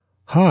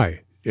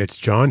Hi, it's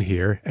John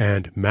here,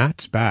 and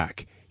Matt's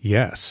back.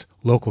 Yes,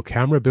 local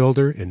camera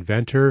builder,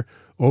 inventor,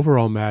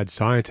 overall mad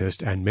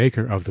scientist, and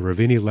maker of the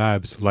Ravini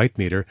Labs light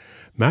meter,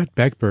 Matt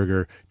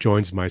Beckberger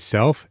joins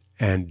myself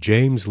and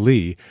James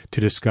Lee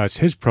to discuss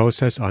his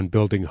process on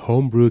building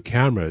homebrew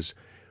cameras.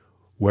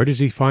 Where does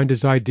he find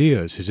his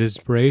ideas, his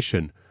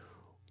inspiration?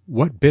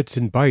 What bits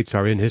and bytes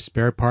are in his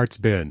spare parts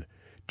bin?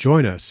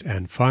 Join us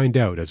and find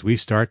out as we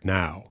start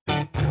now.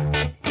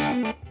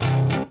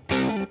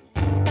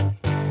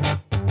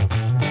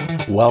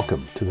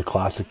 Welcome to the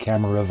Classic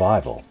Camera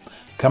Revival,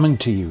 coming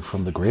to you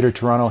from the Greater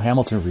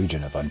Toronto-Hamilton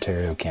region of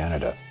Ontario,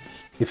 Canada.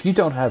 If you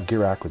don't have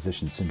gear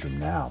acquisition syndrome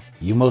now,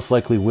 you most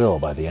likely will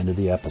by the end of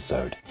the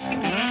episode.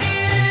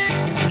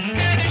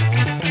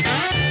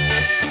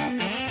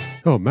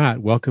 Oh, Matt,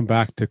 welcome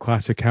back to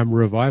Classic Camera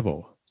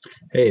Revival.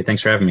 Hey,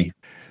 thanks for having me.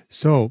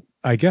 So,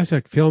 I guess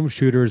like film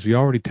shooters, we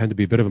already tend to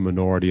be a bit of a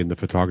minority in the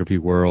photography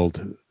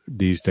world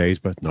these days,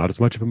 but not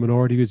as much of a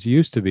minority as you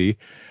used to be.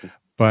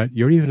 But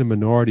you're even a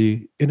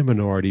minority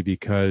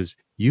because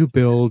you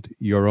build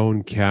your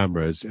own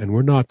cameras, and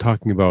we're not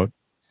talking about,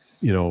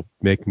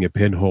 making a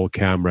pinhole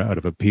camera out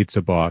of a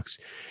pizza box.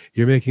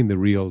 You're making the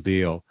real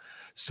deal.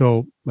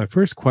 So my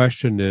first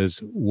question is,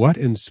 what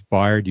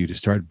inspired you to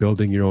start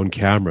building your own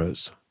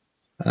cameras?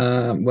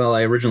 Well,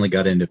 I originally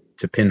got into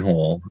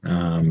pinhole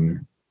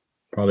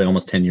probably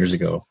almost 10 years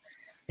ago.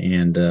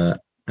 And I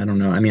don't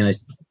know. I mean,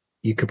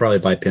 you could probably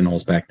buy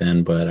pinholes back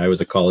then, but I was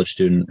a college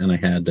student and I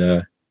had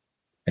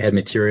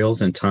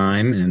materials and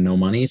time and no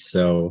money,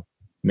 so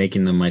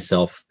making them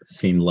myself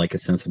seemed like a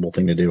sensible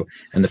thing to do.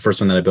 And the first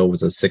one that I built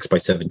was a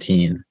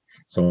 6x17.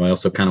 So I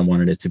also kind of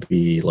wanted it to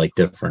be like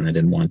different. I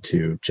didn't want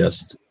to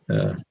just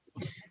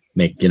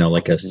make,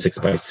 like a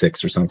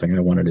 6x6 or something. I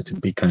wanted it to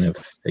be kind of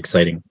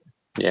exciting.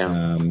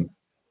 Yeah.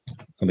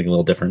 Something a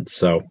little different.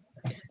 So.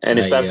 And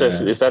is that the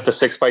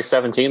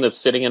 6x17 that's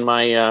sitting in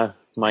my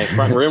my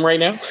front room right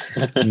now?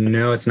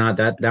 No, it's not.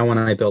 That one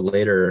I built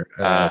later.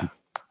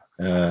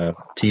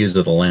 To use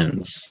with a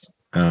lens,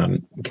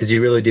 because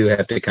you really do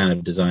have to kind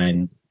of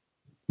design.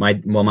 My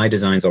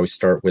designs always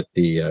start with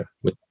the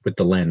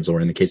lens, or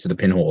in the case of the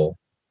pinhole,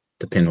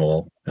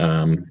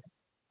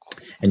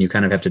 and you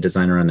kind of have to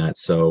design around that.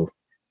 So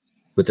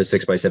with the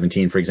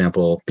 6x17, for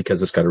example,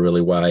 because it's got a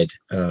really wide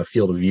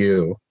field of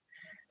view,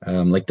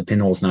 like the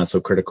pinhole is not so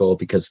critical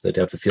because the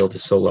depth of field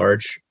is so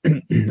large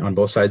on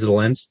both sides of the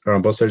lens, or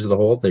on both sides of the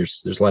hole.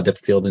 There's a lot of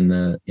depth of field in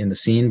the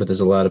scene, but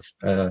there's a lot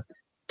of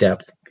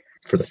depth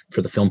for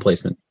the film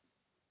placement.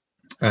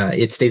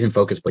 It stays in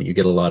focus, but you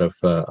get a lot of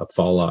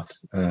fall off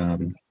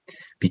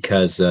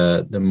because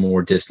the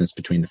more distance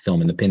between the film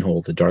and the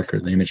pinhole, the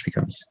darker the image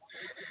becomes.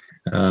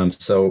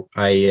 So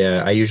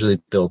I usually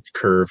build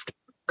curved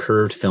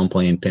film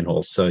plane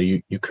pinholes. So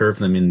you curve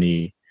them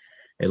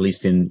at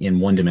least in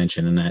one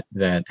dimension, and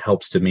that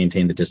helps to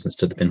maintain the distance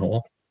to the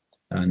pinhole,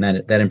 and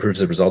that improves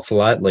the results a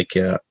lot. Like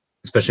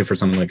especially for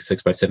something like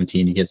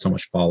 6x17, you get so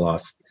much fall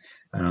off.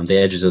 The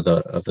edges of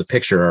the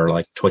picture are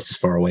like twice as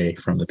far away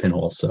from the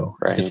pinhole, so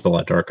right. It's a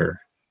lot darker.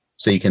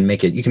 So you can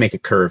make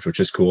it curved, which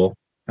is cool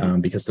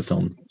because the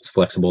film is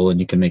flexible, and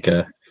you can make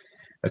a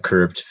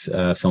curved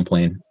film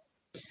plane.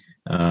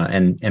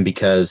 And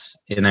because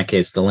in that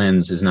case the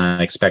lens is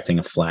not expecting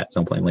a flat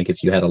film plane. Like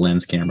if you had a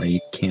lens camera, you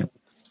can't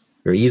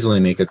very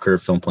easily make a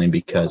curved film plane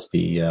because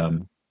the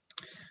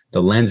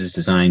lens is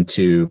designed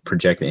to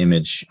project the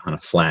image on a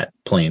flat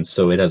plane,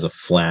 so it has a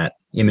flat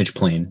image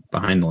plane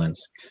behind the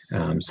lens.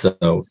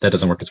 So that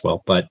doesn't work as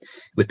well. But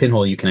with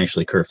pinhole, you can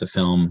actually curve the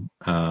film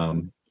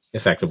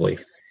effectively,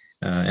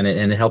 and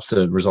it helps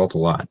the result a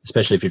lot,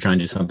 especially if you're trying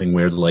to do something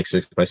weird like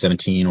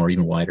 6x17 or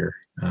even wider.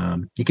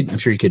 I'm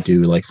sure you could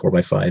do like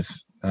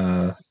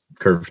 4x5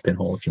 curved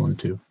pinhole if you wanted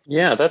to.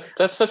 Yeah,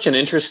 that's such an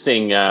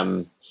interesting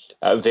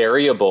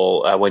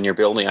variable when you're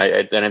building.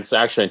 And it's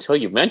actually, until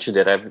you've mentioned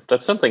it,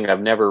 that's something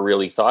I've never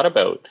really thought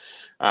about.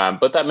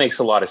 But that makes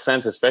a lot of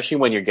sense, especially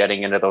when you're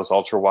getting into those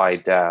ultra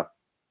wide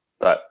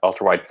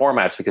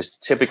formats, because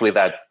typically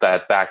that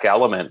back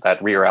element,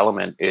 that rear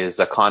element, is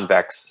a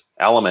convex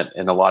element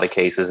in a lot of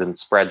cases and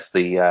spreads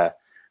the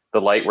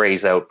light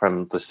rays out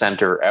from the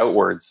center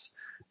outwards.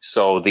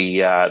 So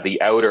the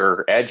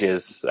outer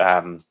edges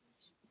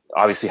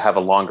obviously have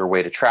a longer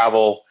way to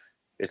travel.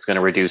 It's going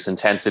to reduce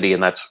intensity,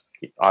 and that's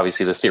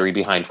obviously the theory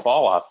behind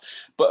fall off.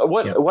 But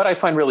what I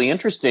find really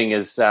interesting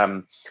is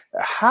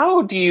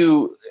how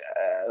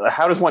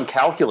does one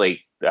calculate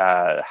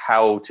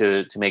how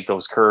to make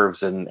those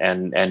curves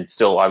and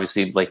still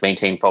obviously like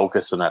maintain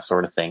focus and that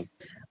sort of thing?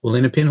 Well,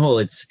 in a pinhole,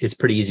 it's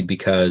pretty easy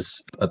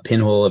because a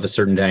pinhole of a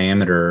certain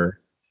diameter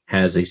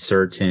has a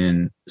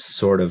certain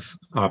sort of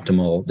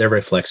optimal. They're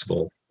very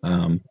flexible,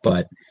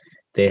 but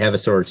they have a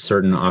sort of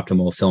certain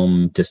optimal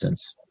film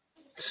distance.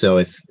 So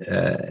if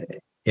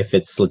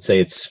it's, let's say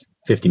it's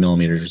 50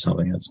 millimeters or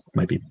something, that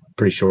might be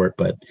pretty short.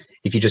 But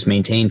if you just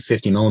maintain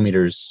 50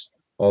 millimeters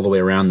all the way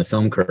around the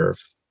film curve,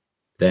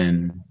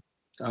 then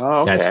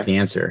that's the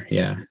answer.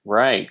 Yeah.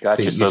 Right.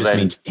 Gotcha. You're just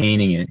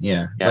maintaining it.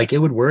 Yeah. Like it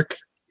would work.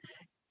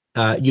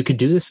 You could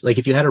do this. Like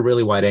if you had a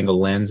really wide angle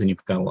lens and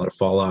you've got a lot of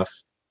fall off,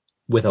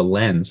 with a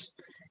lens,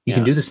 you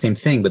can do the same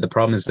thing, but the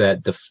problem is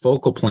that the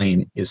focal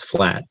plane is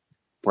flat.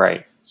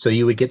 Right. So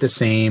you would get the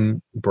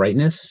same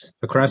brightness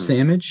across the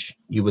image.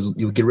 You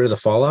would get rid of the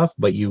fall off,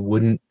 but you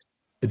wouldn't.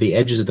 The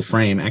edges of the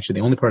frame, actually,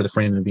 the only part of the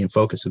frame that would be in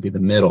focus would be the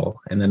middle,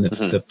 and then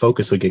the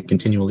focus would get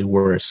continually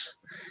worse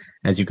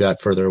as you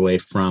got further away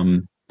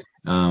from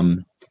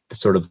the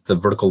sort of the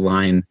vertical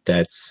line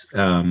that's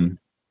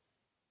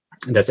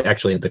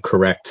actually the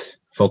correct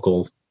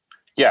focal.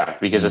 Yeah,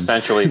 because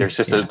essentially there's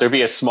just there'd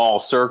be a small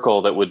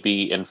circle that would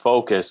be in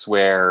focus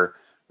where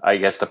I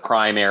guess the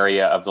prime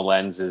area of the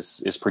lens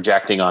is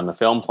projecting on the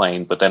film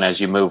plane, but then as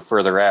you move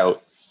further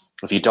out,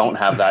 if you don't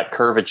have that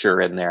curvature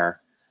in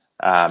there,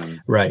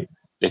 right.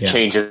 It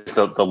changes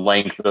the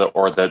length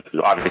or the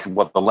obviously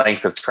what the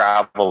length of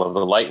travel of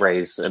the light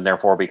rays, and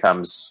therefore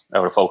becomes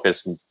out of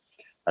focus. And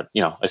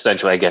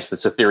essentially, I guess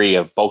it's a theory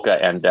of bokeh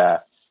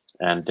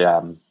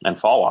and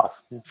fall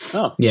off.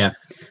 Oh. Yeah,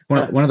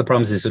 one of the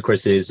problems is, of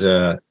course,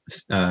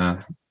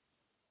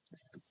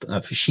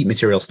 sheet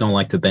materials don't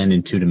like to bend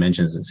in two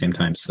dimensions at the same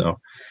time. So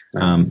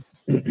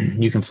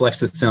you can flex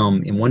the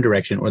film in one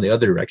direction or the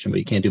other direction, but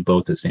you can't do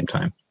both at the same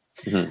time.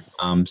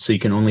 So you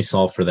can only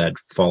solve for that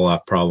fall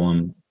off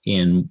problem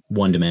in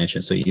one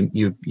dimension. So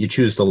you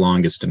choose the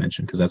longest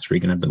dimension because that's where you're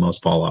going to have the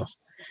most fall off,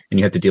 and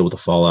you have to deal with the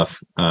fall off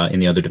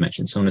in the other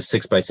dimension. So in a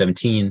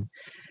 6x17,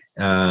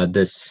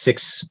 the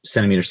 6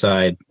 centimeter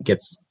side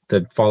gets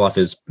the fall off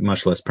is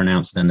much less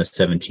pronounced than the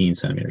 17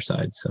 centimeter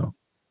side. So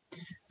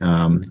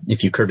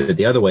if you curved it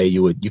the other way,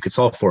 you could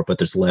solve for it, but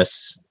there's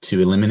less to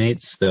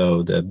eliminate,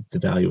 so the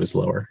value is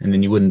lower, and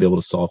then you wouldn't be able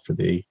to solve for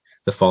the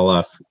fall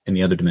off in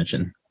the other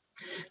dimension.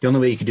 The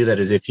only way you could do that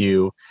is if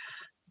you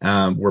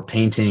were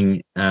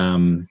painting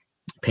an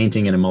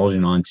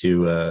emulsion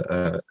onto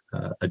a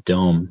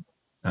dome,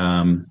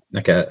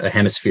 like a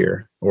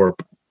hemisphere or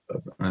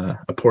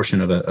a portion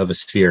of a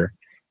sphere.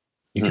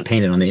 You could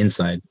paint it on the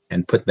inside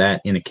and put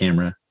that in a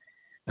camera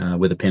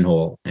with a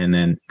pinhole, and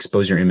then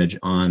expose your image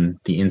on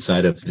the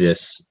inside of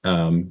this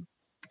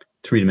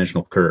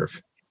three-dimensional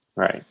curve.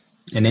 Right.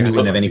 And then you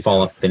wouldn't have any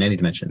fall off in any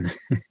dimension.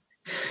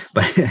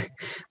 but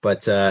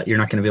you're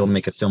not going to be able to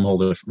make a film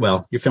holder.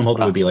 Well, your film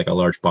holder would be like a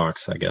large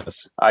box, I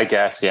guess. I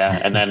guess, yeah.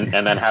 And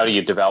then how do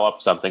you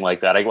develop something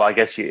like that? I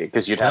guess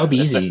because you'd have that would be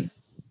easy.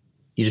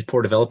 You just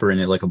pour developer in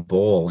it like a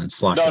bowl and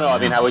slosh it. No. I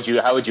mean, how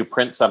would you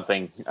print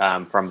something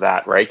from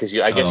that, right? Because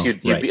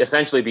you'd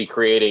essentially be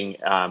creating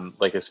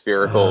like a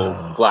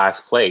spherical glass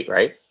plate,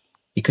 right?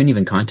 You couldn't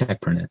even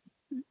contact print it.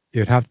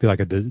 It'd have to be like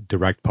a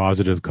direct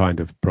positive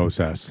kind of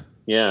process.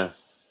 Yeah.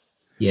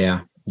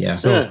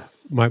 So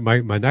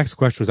my next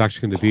question was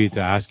actually going to be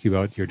to ask you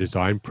about your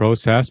design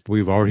process, but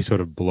we've already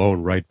sort of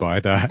blown right by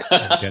that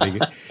and getting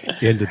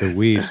into the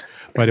weeds.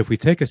 But if we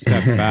take a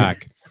step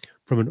back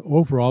from an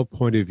overall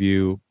point of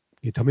view,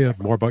 can you tell me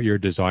more about your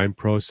design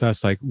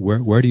process? Like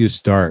where do you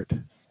start?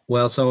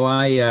 Well, so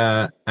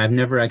I've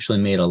never actually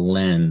made a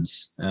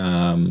lens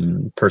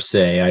per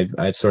se.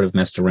 I've sort of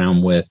messed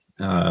around with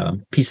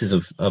pieces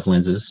of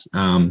lenses,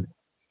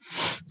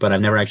 but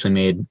I've never actually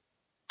made.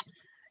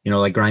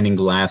 Like grinding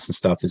glass and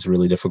stuff is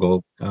really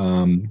difficult,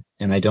 and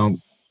I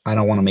don't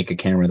want to make a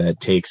camera that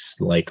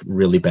takes like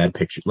really bad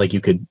pictures. Like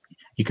you could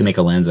make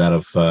a lens out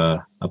of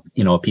a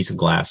piece of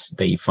glass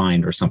that you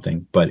find or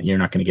something, but you're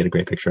not going to get a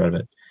great picture out of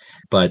it.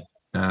 But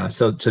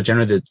so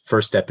generally the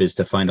first step is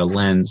to find a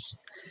lens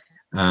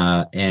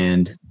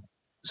and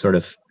sort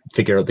of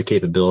figure out the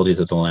capabilities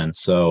of the lens.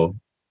 So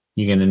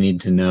you're going to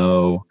need to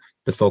know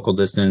the focal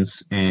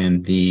distance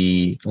and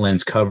the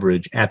lens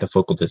coverage at the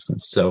focal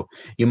distance. So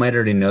you might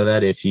already know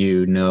that if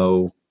you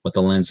know what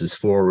the lens is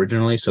for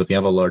originally. So if you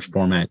have a large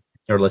format,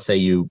 or let's say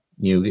you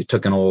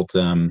took an old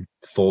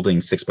folding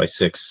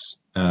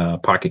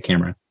 6x6 pocket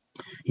camera,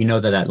 you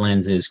know that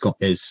lens is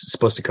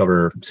supposed to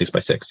cover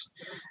 6x6,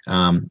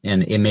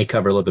 and it may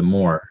cover a little bit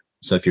more.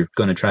 So if you're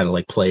going to try to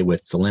like play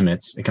with the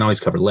limits, it can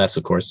always cover less.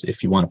 Of course,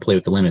 if you want to play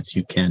with the limits,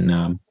 you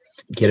can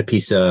get a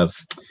piece of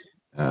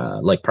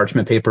like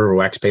parchment paper or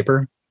wax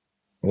paper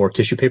or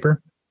tissue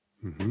paper.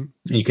 And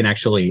you can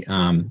actually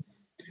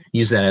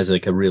use that as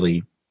like a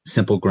really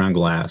simple ground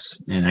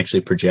glass and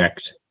actually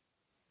project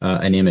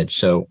an image.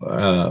 So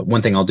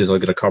one thing I'll do is I'll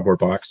get a cardboard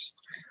box,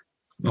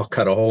 I'll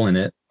cut a hole in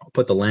it, I'll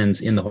put the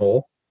lens in the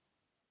hole,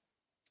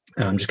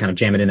 just kind of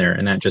jam it in there,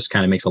 and that just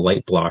kind of makes a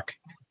light block.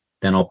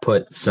 Then I'll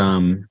put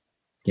some,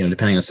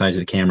 depending on the size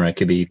of the camera, it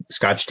could be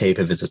Scotch tape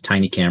if it's a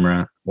tiny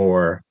camera,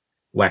 or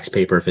wax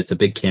paper if it's a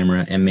big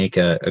camera, and make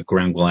a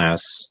ground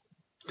glass.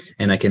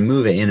 And I can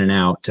move it in and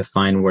out to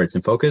find where it's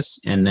in focus,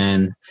 and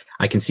then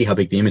I can see how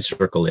big the image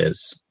circle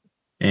is.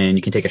 And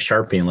you can take a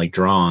Sharpie and like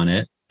draw on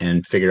it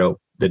and figure out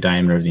the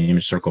diameter of the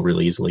image circle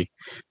really easily.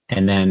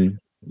 And then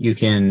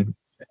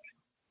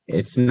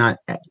it's not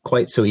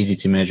quite so easy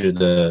to measure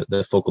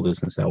the focal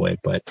distance that way,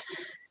 but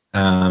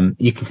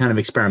you can kind of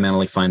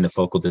experimentally find the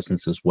focal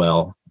distance as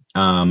well,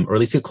 or at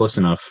least get close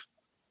enough.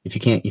 If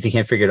you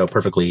can't figure it out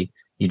perfectly,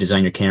 you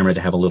design your camera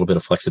to have a little bit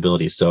of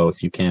flexibility. So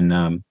if you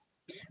can,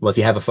 if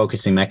you have a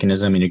focusing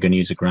mechanism and you're going to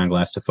use a ground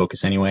glass to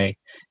focus anyway,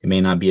 it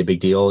may not be a big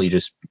deal. You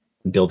just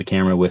build the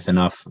camera with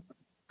enough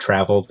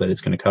travel that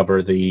it's going to cover.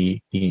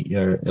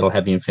 It'll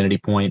have the infinity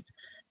point,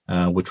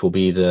 which will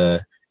be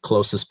the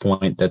closest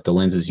point that the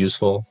lens is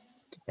useful.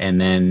 And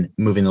then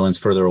moving the lens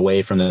further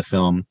away from the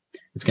film,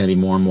 it's going to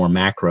be more and more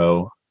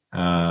macro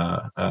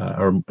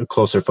or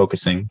closer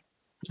focusing.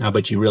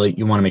 But you want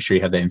to make sure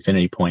you have that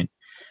infinity point.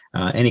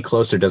 Any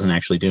closer doesn't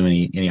actually do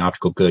any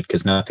optical good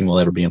because nothing will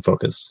ever be in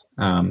focus.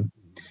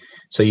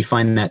 So you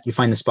find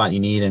the spot you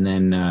need, and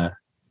then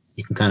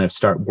you can kind of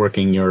start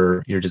working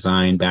your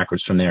design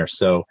backwards from there.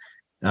 So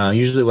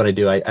usually what I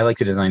do, I like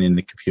to design in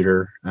the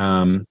computer,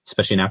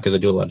 especially now because I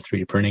do a lot of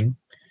 3D printing.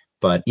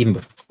 But even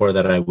before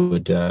that, I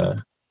would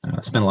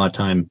spend a lot of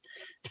time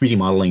 3D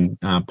modeling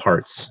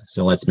parts.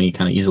 So it lets me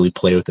kind of easily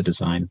play with the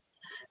design.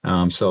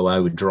 So I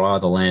would draw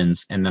the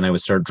lens, and then I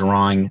would start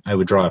drawing. I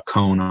would draw a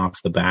cone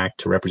off the back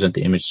to represent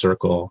the image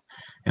circle,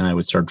 and I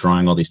would start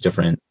drawing all these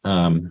different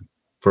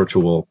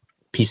virtual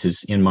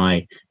pieces in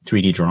my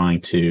 3D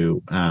drawing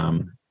to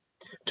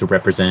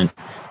represent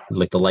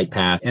like the light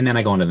path. And then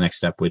I go on to the next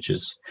step, which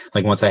is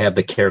like once I have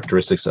the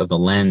characteristics of the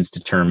lens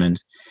determined,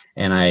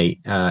 and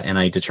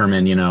I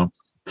determine,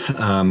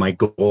 my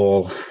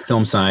goal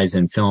film size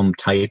and film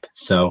type.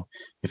 So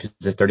if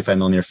it's a 35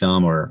 millimeter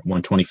film or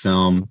 120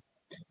 film,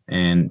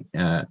 and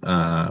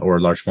or a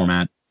large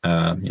format,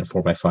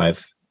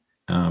 4x5,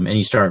 and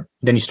you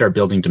start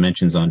building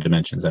dimensions on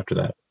dimensions after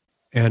that.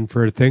 And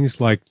for things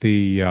like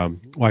I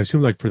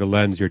assume like for the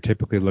lens, you're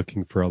typically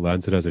looking for a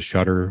lens that has a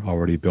shutter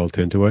already built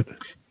into it.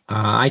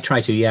 I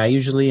try to, yeah. I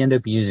usually end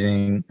up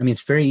using. I mean,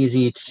 it's very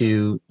easy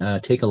to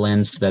take a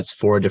lens that's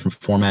for a different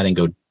format and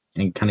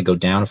kind of go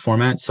down a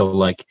format. So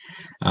like,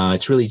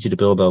 it's really easy to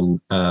build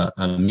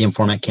a medium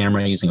format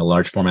camera using a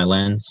large format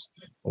lens,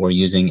 or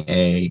using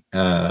a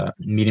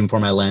medium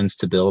format lens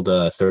to build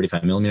a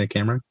 35 millimeter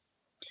camera.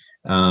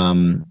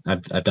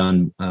 I've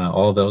done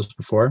all of those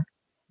before.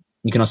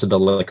 You can also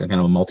build like a kind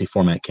of a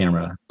multi-format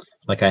camera.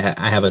 Like I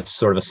have a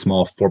sort of a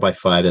small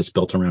 4x5 that's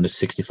built around a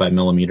 65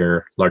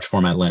 millimeter large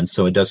format lens.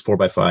 So it does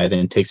 4x5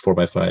 and takes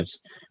 4x5s,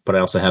 but I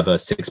also have a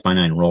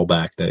 6x9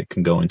 rollback that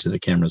can go into the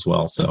camera as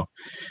well. So,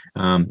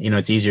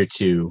 it's easier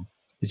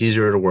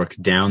to work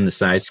down the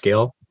size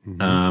scale,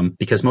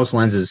 because most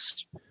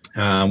lenses,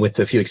 with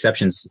a few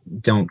exceptions,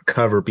 don't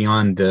cover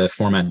beyond the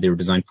format they were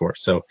designed for.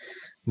 So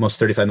most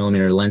 35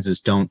 millimeter lenses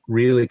don't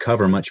really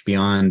cover much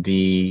beyond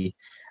the,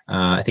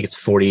 I think it's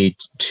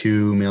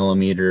 42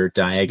 millimeter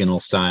diagonal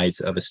size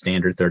of a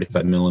standard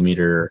 35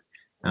 millimeter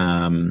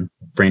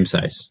frame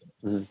size.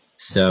 Mm-hmm.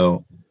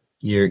 So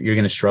you're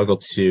going to struggle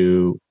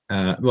to,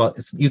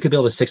 you could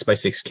build a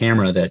 6x6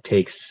 camera that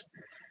takes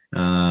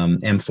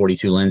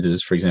M42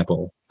 lenses, for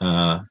example,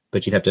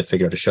 but you'd have to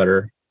figure out a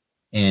shutter,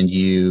 and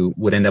you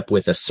would end up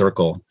with a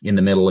circle in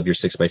the middle of your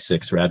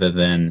 6x6 rather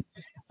than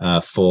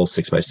full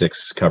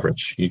 6x6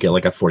 coverage. You get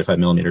like a 45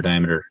 millimeter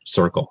diameter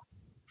circle,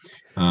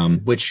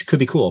 which could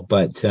be cool,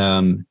 but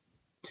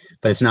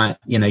it's not,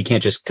 you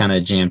can't just kind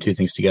of jam two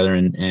things together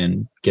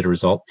and get a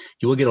result.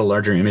 You will get a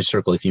larger image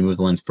circle if you move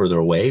the lens further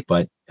away,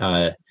 but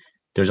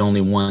there's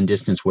only one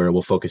distance where it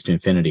will focus to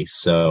infinity.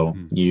 So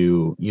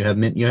you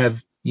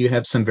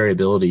have some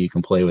variability you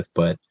can play with,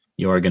 but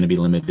you are going to be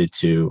limited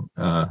to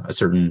a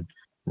certain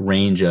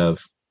range of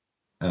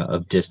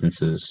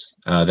distances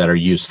that are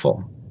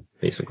useful,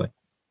 basically.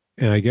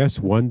 And I guess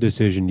one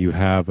decision you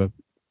have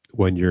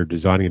when you're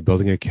designing and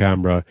building a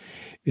camera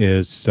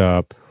is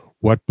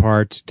what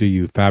parts do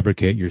you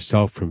fabricate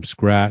yourself from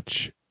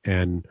scratch,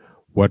 and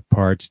what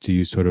parts do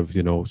you sort of,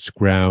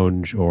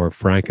 scrounge or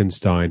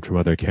Frankenstein from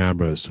other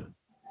cameras?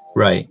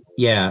 Right.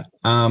 Yeah.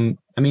 I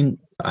mean,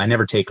 I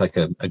never take like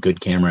a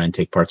good camera and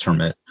take parts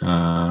from it.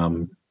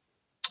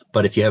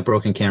 But if you have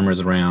broken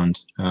cameras around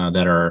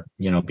that are,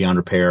 beyond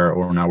repair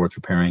or not worth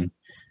repairing,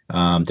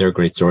 they're a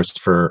great source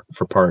for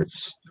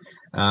parts.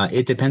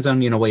 It depends on,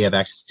 what you have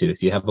access to.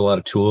 If you have a lot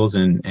of tools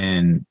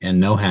and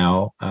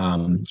know-how,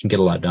 you can get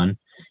a lot done.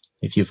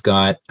 If you've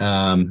got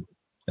a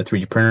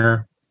 3D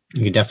printer,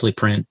 you can definitely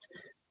print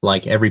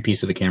like every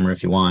piece of a camera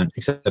if you want,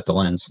 except the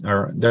lens.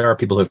 Or there are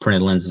people who have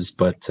printed lenses,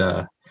 but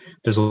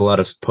there's a lot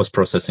of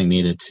post-processing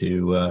needed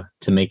to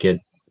make it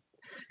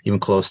even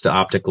close to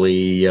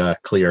optically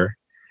clear.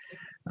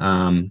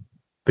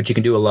 But you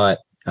can do a lot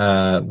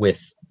with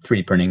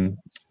 3D printing.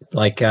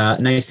 Like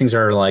nice things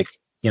are like,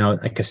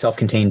 like a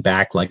self-contained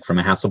back, like from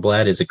a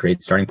Hasselblad, is a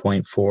great starting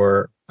point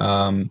for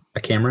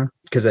a camera,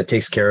 because that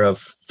takes care of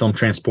film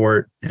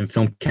transport and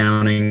film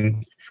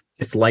counting.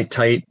 It's light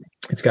tight.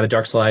 It's got a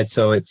dark slide,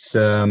 so it's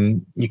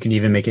you can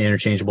even make it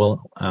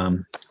interchangeable.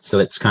 So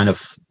it's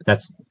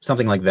that's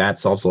something like that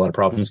solves a lot of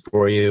problems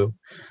for you.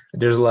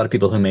 There's a lot of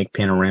people who make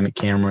panoramic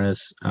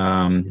cameras,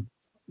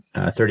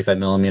 35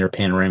 millimeter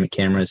panoramic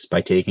cameras,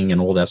 by taking an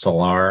old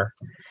SLR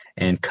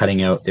and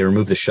cutting out. They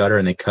remove the shutter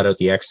and they cut out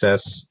the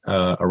excess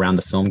around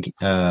the film,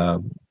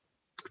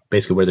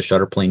 basically where the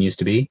shutter plane used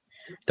to be.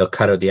 They'll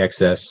cut out the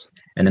excess,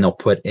 and then they'll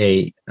put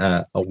a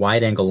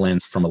wide angle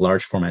lens from a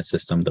large format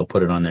system. They'll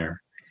put it on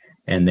there,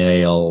 and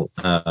they'll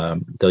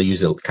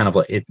use it kind of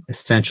like, it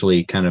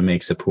essentially kind of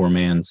makes a poor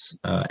man's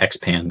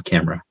X-Pan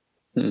camera.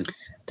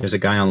 There's a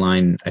guy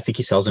online. I think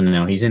he sells them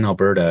now. He's in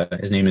Alberta.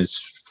 His name is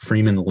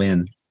Freeman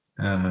Lynn.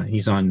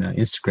 He's on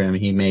Instagram.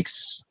 He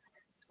makes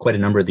quite a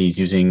number of these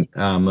using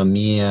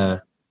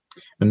Mamiya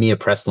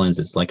press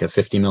lenses, like a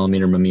 50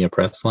 millimeter Mamiya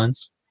press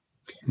lens.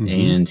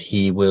 And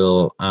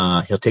he'll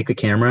take the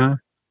camera,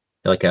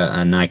 like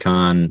a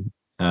Nikon,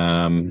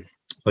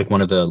 like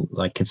one of the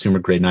like consumer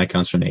grade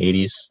Nikons from the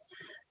 80s,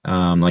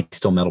 like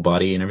still metal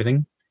body and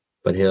everything.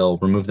 But he'll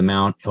remove the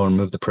mount, he'll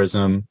remove the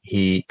prism,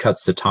 he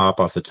cuts the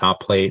top off the top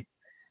plate,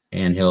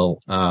 and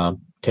he'll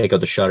take out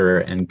the shutter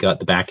and gut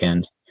the back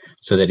end,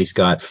 so that he's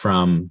got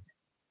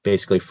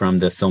basically from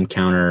the film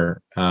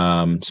counter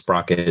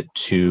sprocket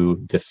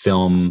to the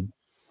film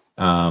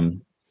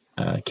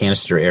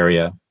canister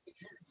area.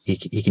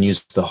 He can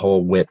use the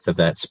whole width of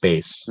that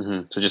space.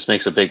 So it just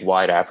makes a big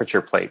wide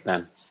aperture plate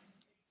then.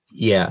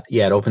 Yeah,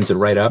 it opens it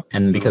right up,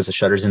 and because the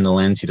shutter's in the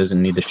lens, he doesn't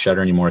need the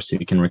shutter anymore, so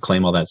he can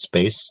reclaim all that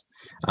space.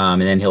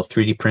 And then he'll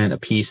 3D print a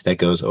piece that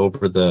goes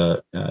over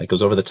the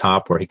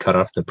top where he cut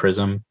off the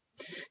prism,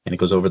 and it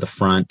goes over the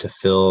front to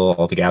fill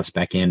all the gaps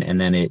back in, and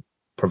then it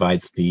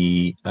provides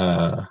the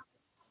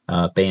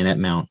bayonet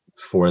mount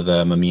for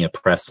the Mamiya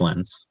press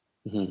lens.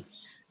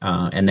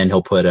 And then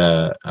he'll put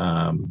a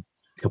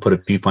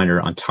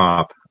viewfinder on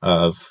top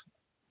of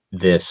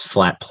this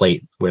flat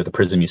plate where the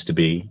prism used to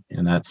be,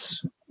 and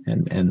that's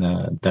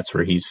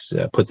where he's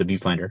puts a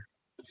viewfinder.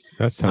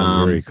 That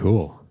sounds very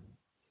cool.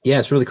 Yeah,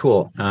 it's really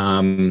cool.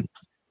 And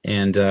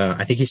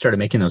I think he started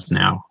making those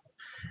now.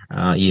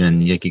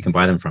 Even like you can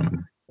buy them from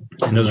him,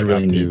 and those are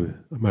really neat.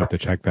 I might have to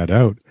check that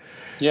out.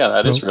 Yeah,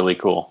 that is really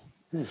cool.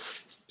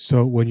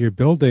 So when you're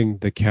building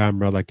the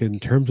camera, like in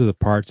terms of the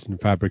parts and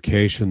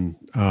fabrication,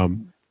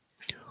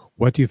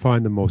 what do you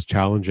find the most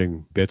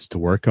challenging bits to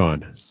work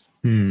on?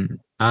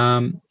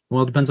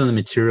 Well, it depends on the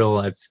material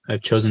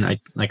I've chosen.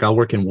 I'll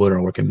work in wood or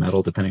I'll work in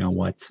metal, depending on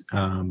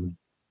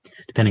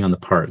depending on the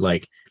part.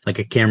 Like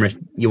a camera,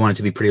 you want it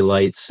to be pretty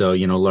light. So,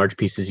 large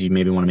pieces you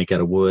maybe want to make out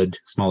of wood.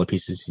 Smaller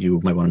pieces you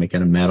might want to make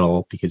out of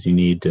metal because you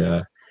need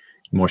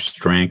more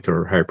strength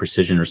or higher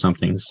precision or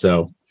something.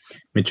 So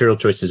material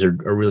choices are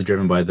really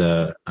driven by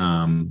the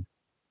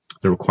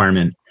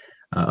requirement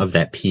of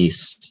that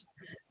piece.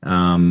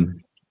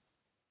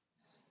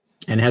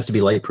 And it has to be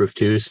light proof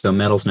too. So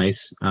metal's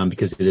nice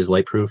because it is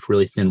light proof.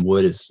 Really thin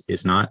wood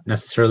is not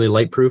necessarily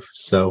light proof.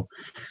 So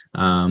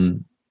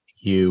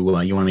you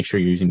want to make sure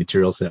you're using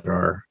materials that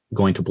are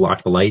going to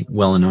block the light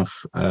well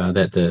enough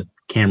that the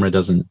camera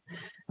doesn't.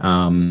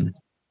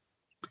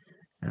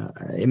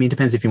 It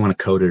depends if you want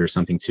to coat it or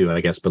something too, I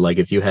guess. But like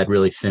if you had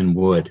really thin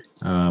wood,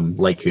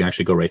 light could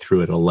actually go right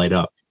through it. It'll light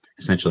up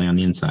essentially on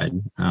the inside.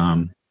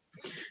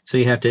 So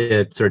you have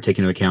to sort of take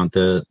into account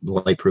the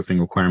light proofing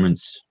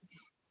requirements.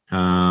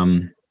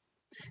 And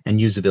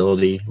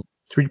usability.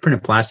 3D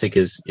printed plastic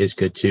is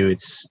good too.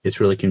 It's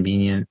really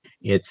convenient.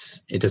 It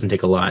doesn't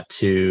take a lot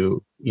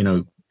to, you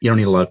don't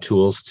need a lot of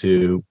tools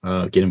to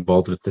get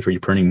involved with the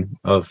 3D printing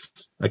of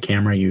a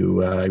camera.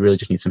 You really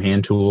just need some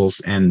hand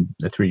tools and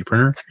a 3D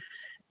printer,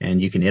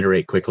 and you can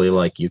iterate quickly.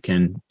 Like you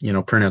can,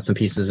 print out some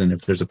pieces, and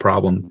if there's a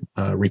problem,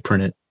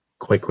 reprint it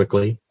quite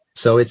quickly.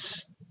 So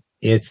it's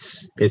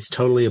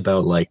totally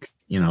about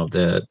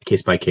the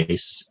case by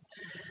case.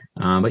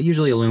 But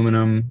usually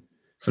aluminum,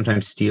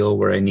 sometimes steel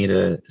where I need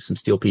some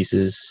steel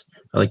pieces.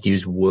 I like to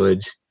use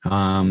wood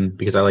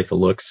because I like the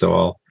look. So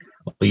I'll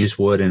use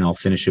wood and I'll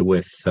finish it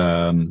with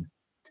tung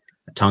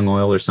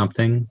oil or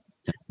something.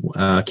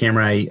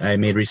 Camera I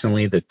made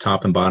recently, the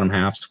top and bottom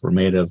halves were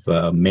made of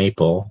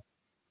maple.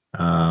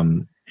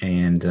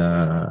 And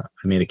I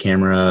made a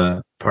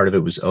camera. Part of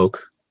it was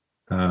oak,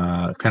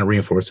 kind of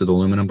reinforced with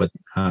aluminum, but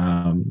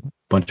a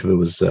bunch of it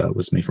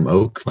was made from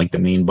oak. Like the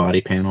main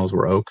body panels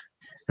were oak.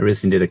 I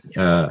recently did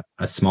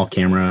a small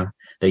camera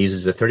that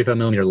uses a 35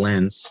 millimeter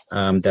lens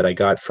that I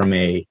got from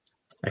a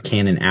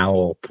Canon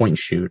Owl point and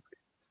shoot.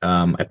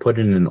 I put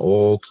in an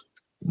old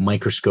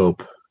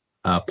microscope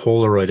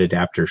Polaroid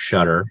adapter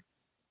shutter,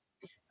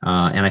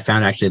 and I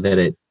found actually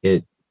that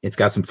it's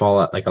got some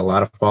fallout, like a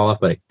lot of fallout,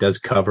 but it does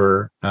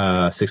cover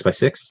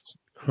 6x6.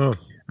 Huh.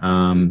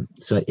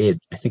 So I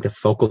think the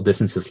focal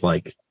distance is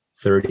like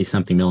 30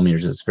 something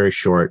millimeters. It's very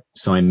short.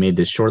 So I made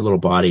this short little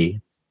body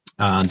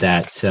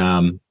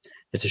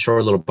it's a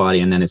short little body,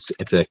 and then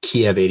it's a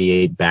Kiev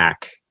 88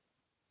 back.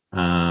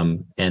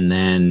 And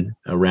then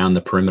around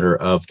the perimeter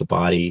of the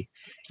body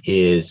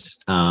is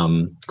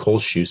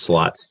cold shoe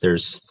slots.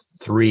 There's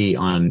 3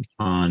 on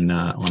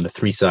the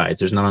 3 sides.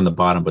 There's none on the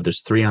bottom, but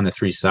there's 3 on the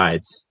 3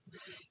 sides.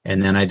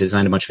 And then I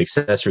designed a bunch of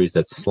accessories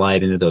that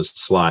slide into those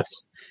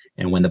slots.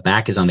 And when the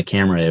back is on the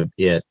camera,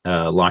 it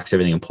locks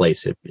everything in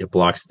place. It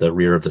blocks the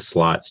rear of the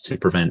slots to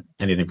prevent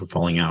anything from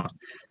falling out.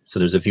 So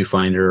there's a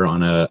viewfinder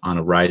on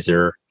a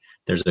riser.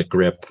 There's a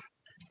grip.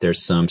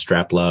 There's some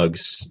strap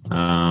lugs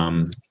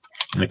and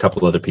a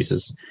couple other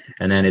pieces.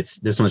 And then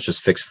this one's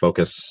just fixed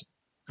focus.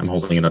 I'm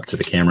holding it up to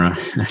the camera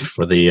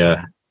for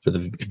the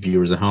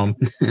viewers at home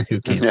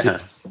who can't see.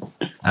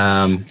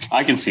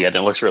 I can see it.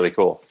 It looks really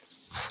cool.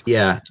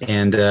 Yeah,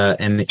 and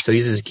so he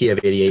uses a Kiev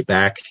 88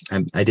 back.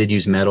 I did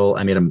use metal.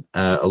 I made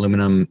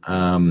aluminum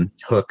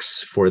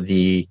hooks for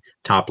the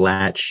top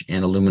latch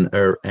and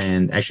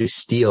and actually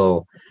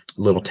steel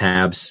little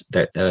tabs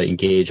that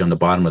engage on the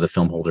bottom of the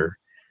film holder,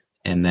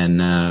 and then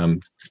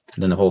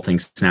the whole thing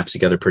snaps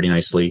together pretty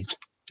nicely.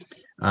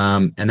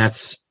 And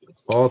that's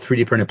all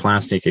 3D printed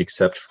plastic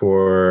except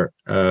for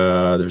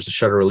there's a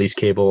shutter release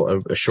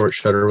cable, a short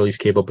shutter release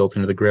cable built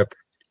into the grip.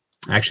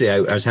 Actually,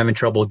 I was having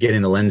trouble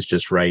getting the lens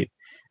just right.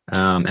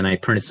 And I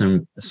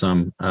printed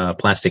some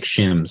plastic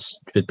shims,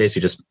 but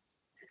basically just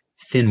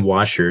thin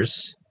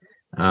washers.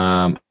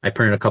 I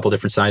printed a couple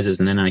different sizes,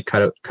 and then I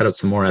cut out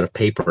some more out of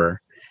paper,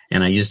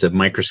 and I used a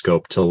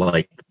microscope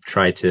to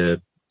try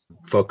to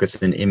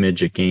focus an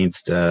image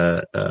against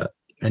a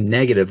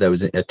negative that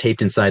was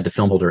taped inside the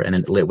film holder and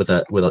then lit with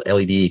a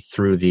LED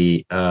through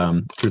the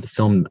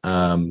film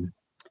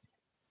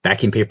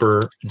backing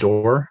paper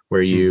door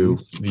where you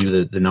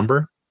view the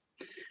number.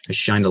 I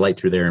shined a light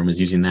through there and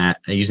was using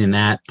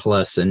that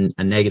plus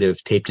a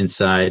negative taped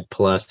inside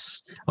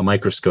plus a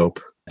microscope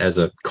as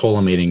a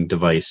collimating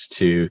device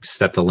to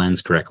set the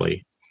lens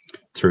correctly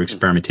through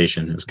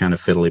experimentation. It was kind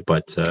of fiddly,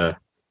 but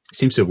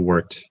seems to have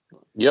worked.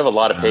 You have a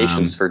lot of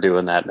patience for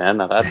doing that, man.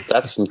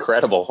 That's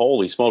incredible.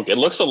 Holy smoke. It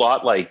looks a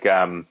lot like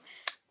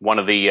one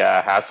of the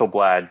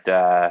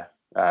Hasselblad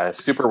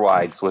super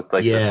wides with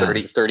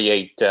the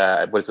 38,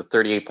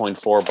 38.4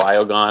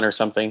 Biogon or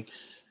something.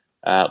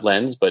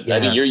 Lens, but yeah. I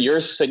think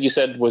yours you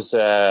said was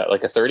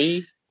like a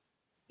 30.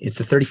 It's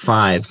a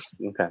 35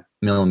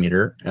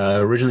 millimeter.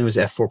 Originally it was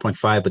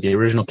f4.5, but the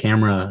original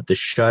camera, the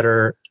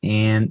shutter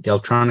and the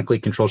electronically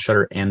controlled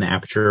shutter and the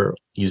aperture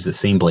use the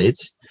same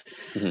blades.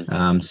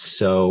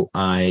 So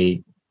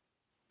I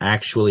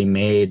actually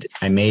made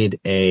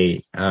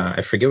a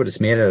I forget what it's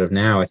made out of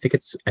now. I think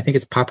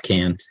it's pop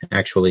can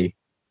actually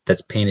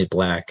that's painted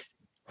black,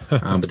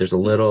 but there's a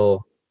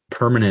little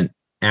permanent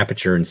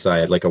aperture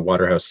inside, like a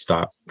Waterhouse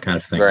stop kind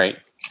of thing, right?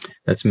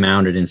 That's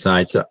mounted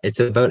inside. So it's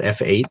about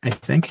f8, I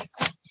think.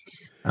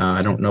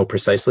 I don't know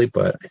precisely,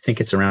 but I think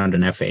it's around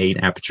an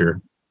f8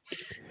 aperture.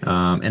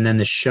 And then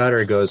the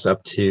shutter goes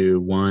up to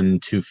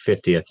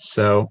 1/250th.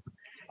 So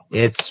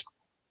it's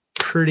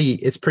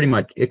pretty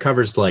much, it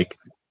covers most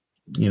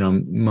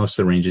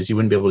of the ranges. You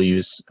wouldn't be able to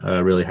use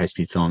really high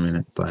speed film in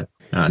it, but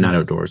not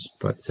outdoors.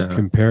 But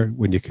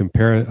when you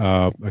compare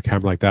a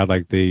camera like that,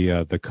 like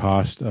the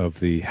cost of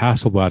the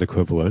Hasselblad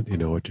equivalent,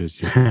 which is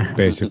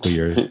basically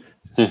your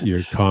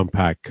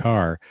compact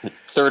car,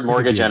 third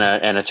mortgage and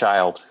a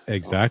child.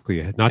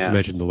 Exactly. Not to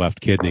mention the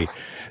left kidney.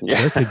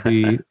 There could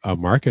be a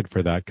market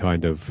for that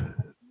kind of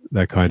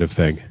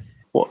thing.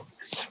 Well,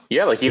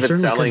 yeah, like even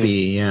selling. Could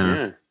be,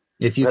 yeah.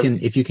 If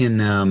you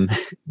can,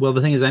 well,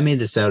 the thing is, I made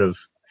this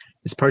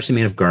it's partially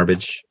made of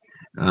garbage,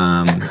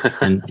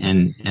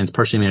 and it's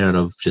partially made out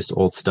of just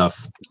old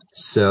stuff.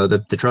 So the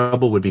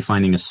trouble would be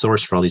finding a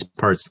source for all these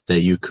parts that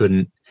you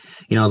couldn't,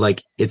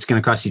 it's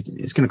going to cost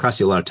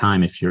you a lot of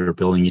time if you're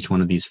building each one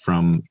of these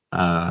from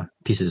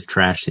pieces of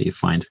trash that you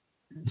find.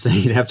 So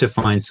you'd have to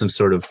find some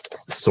sort of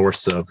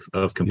source of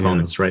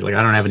components, right? Like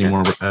I don't have any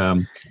more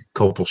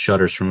copal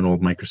shutters from an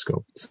old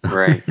microscope. So.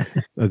 Right.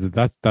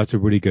 That's a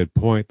really good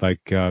point.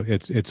 Like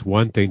it's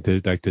one thing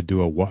to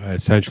do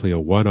essentially a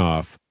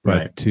one-off, but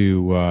right.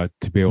 to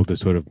be able to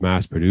sort of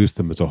mass produce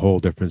them is a whole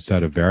different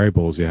set of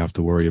variables you have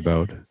to worry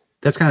about.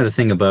 That's kind of the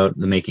thing about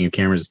the making of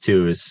cameras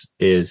too. Is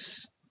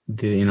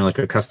like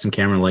a custom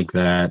camera like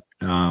that.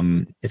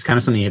 It's kind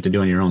of something you have to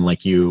do on your own.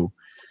 Like you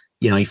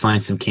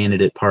find some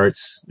candidate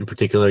parts in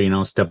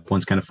particular, step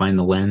one's kind of find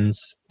the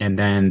lens. And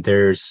then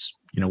there's,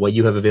 what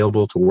you have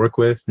available to work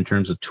with in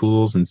terms of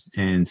tools and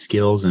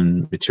skills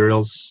and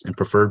materials and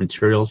preferred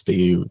materials that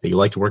you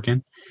like to work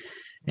in.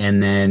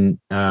 And then,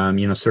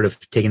 sort of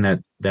taking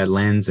that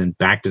lens and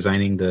back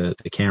designing the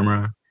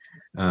camera,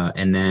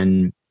 and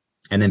then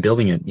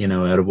building it,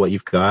 out of what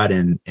you've got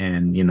and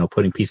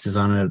putting pieces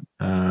on it,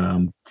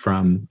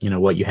 from,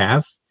 what you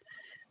have.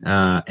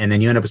 And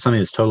then you end up with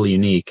something that's totally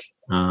unique.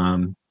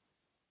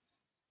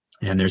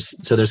 And there's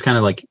kind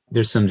of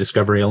there's some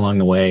discovery along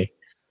the way,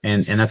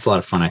 and that's a lot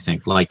of fun. I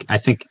think. I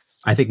think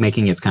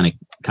making it's kind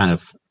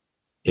of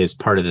is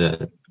part of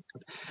the,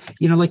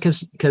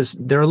 because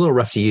they're a little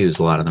rough to use,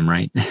 a lot of them,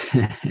 right?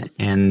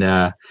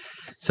 And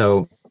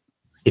so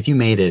if you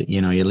made it,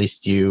 at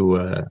least you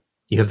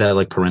have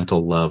that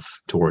parental love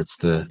towards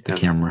the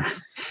camera,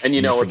 and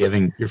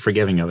you're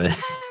forgiving of it.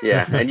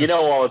 Yeah, and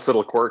all its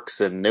little quirks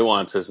and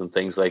nuances and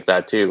things like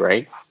that too,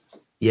 right?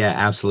 Yeah,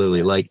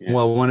 absolutely.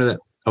 Well, one of the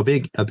a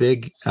big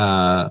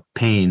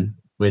pain,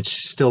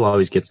 which still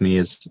always gets me,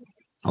 is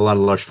a lot of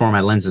large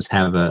format lenses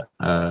have a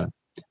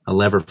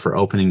lever for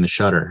opening the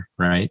shutter,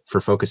 right, for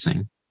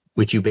focusing,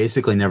 which you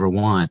basically never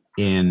want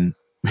in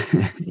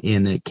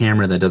a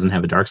camera that doesn't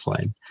have a dark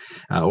slide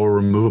or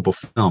removable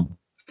film.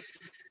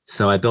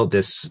 So I built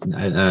this.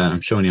 I'm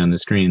showing you on the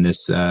screen.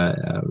 This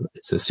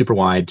it's a super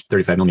wide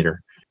 35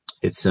 millimeter.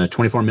 It's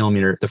 24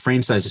 millimeter. The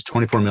frame size is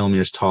 24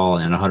 millimeters tall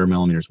and 100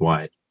 millimeters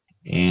wide,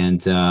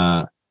 and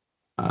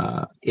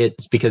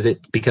it's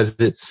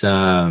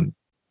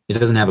It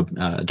doesn't have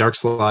a dark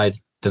slide,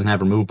 doesn't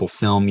have removable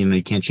film.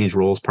 You can't change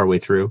rolls partway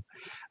through.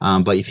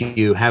 But if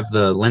you have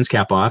the lens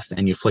cap off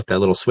and you flick that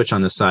little switch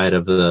on the side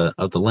of the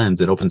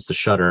lens, it opens the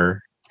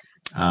shutter,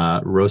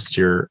 roasts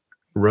your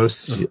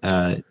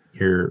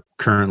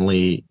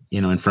currently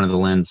in front of the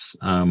lens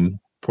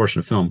portion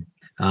of film.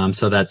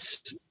 So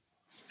that's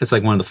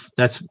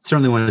that's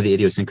certainly one of the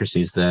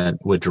idiosyncrasies that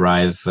would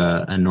drive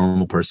a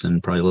normal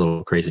person probably a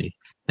little crazy.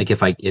 Like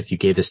if you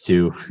gave this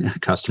to a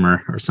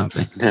customer or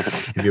something,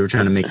 if you were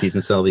trying to make these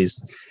and sell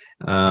these,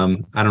 I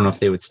don't know if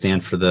they would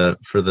stand for the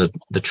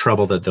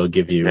trouble that they'll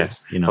give you.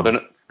 Yes. Well,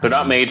 they're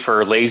not made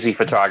for lazy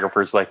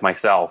photographers like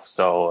myself.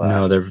 So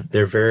no,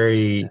 they're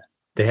very.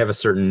 They have a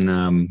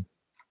certain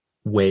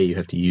way you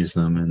have to use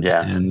them, and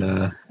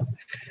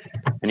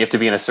you have to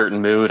be in a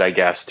certain mood, I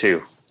guess,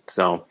 too.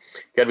 So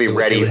you got to be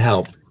ready. It would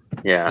help.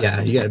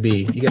 Yeah. You got to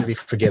be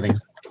forgiving.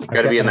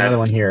 Got to be in another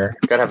one here.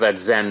 Got to have that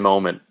Zen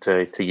moment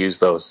to use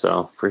those.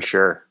 So for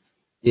sure.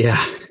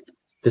 Yeah.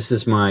 This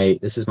is my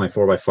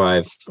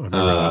 4x5.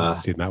 I've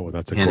seen that one.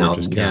 That's a handheld.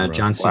 gorgeous camera. Yeah,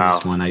 John seen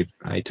this one.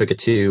 I took it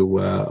to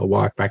a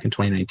walk back in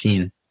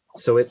 2019.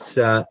 So it's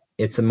a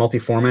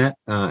multi-format.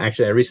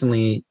 Actually, I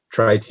recently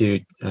tried to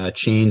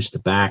change the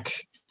back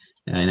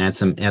and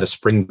add a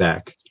spring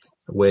back,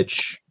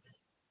 which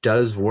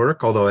does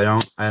work. Although I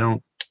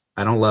don't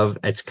love.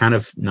 It's kind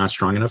of not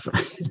strong enough.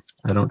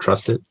 I don't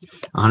trust it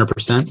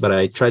 100%. But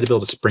I tried to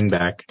build a spring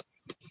back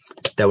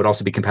that would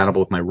also be compatible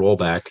with my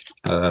rollback,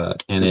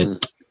 and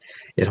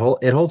It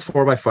holds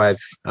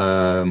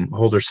 4x5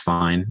 holders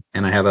fine,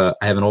 and I have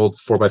an old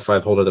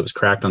 4x5 holder that was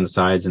cracked on the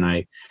sides, and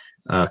I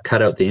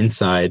cut out the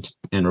inside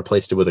and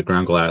replaced it with a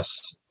ground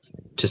glass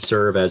to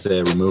serve as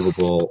a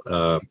removable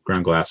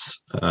ground glass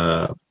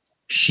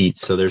sheet.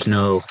 So there's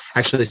no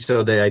one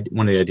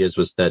of the ideas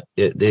was that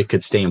it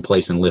could stay in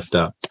place and lift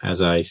up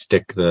as I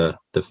stick the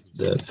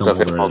film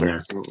holder in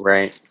there.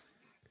 Right.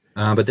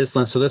 But this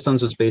lens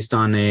was based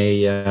on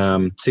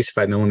a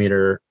 65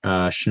 millimeter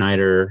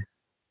Schneider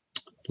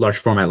large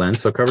format lens,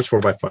 so it covers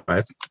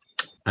 4x5.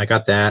 I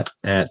got that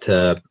at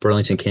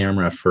Burlington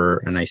Camera for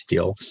a nice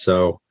deal.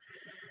 So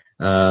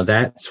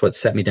that's what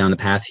set me down the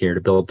path here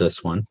to build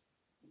this one.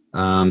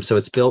 So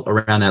it's built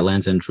around that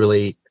lens, and it's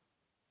really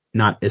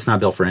it's not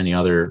built for any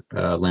other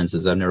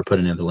lenses. I've never put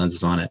any other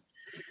lenses on it.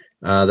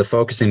 The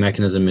focusing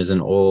mechanism is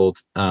an old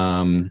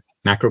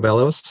macro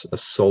bellows, a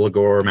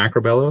Solagor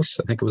macro bellows,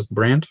 I think it was the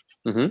brand,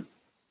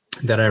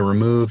 that I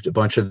removed a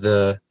bunch of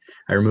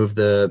I removed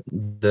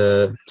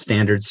the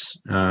standards,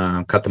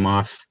 cut them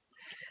off,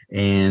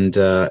 and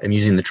I'm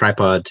using the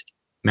tripod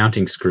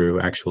mounting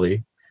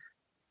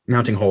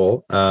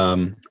hole,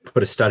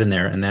 put a stud in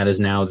there, and that is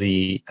now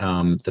the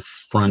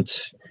front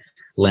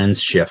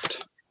lens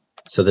shift.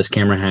 So this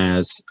camera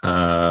has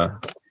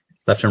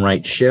left and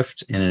right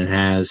shift, and it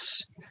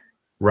has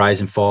rise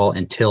and fall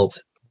and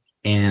tilt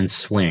and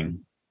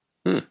swing.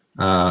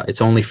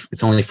 It's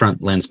only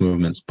front lens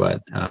movements,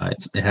 but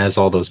it has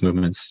all those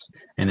movements,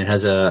 and it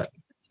has a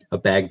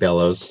bag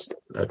bellows,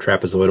 a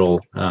trapezoidal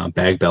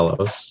bag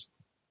bellows,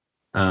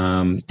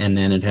 and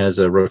then it has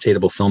a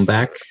rotatable film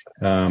back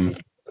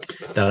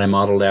that I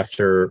modeled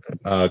after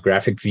a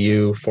Graphic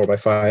View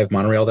 4x5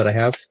 monorail that I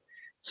have.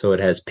 So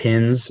it has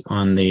pins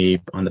on the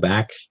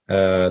back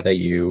that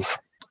you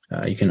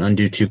can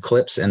undo 2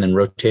 clips and then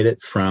rotate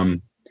it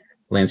from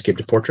landscape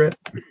to portrait,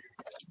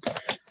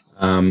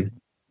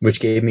 which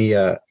gave me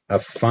a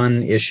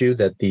fun issue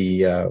that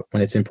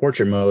when it's in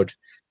portrait mode,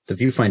 the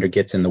viewfinder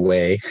gets in the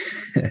way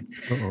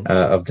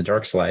of the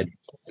dark slide.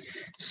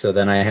 So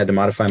then I had to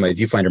modify my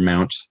viewfinder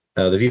mount.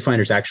 The viewfinder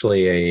is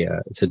actually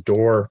it's a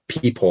door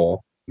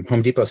peephole.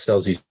 Home Depot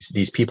sells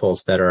these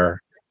peepholes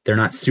they're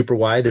not super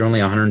wide. They're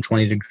only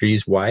 120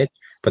 degrees wide,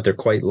 but they're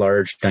quite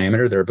large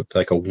diameter. They're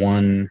like a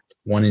 1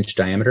 inch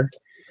diameter.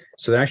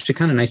 So they're actually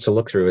kind of nice to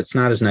look through. It's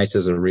not as nice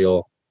as a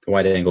real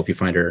wide angle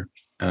viewfinder,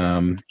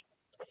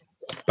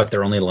 but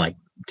they're only like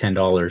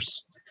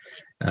 $10.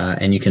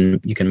 And you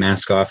can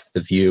mask off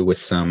the view with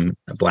some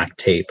black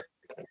tape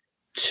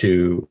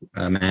to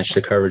match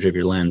the coverage of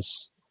your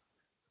lens.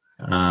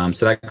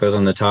 So that goes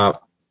on the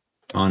top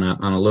on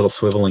a little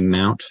swiveling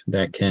mount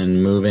that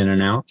can move in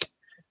and out.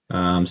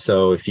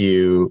 So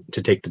to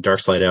take the dark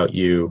slide out,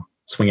 you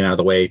swing it out of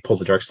the way, pull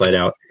the dark slide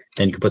out,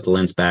 then you can put the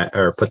lens back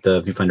or put the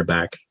viewfinder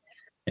back,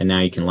 and now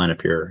you can line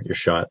up your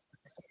shot.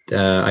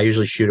 I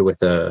usually shoot it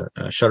with a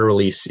shutter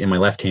release in my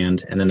left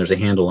hand, and then there's a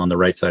handle on the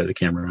right side of the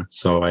camera.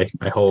 So I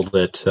hold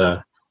it,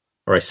 or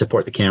I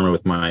support the camera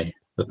with my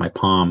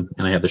palm,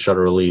 and I have the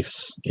shutter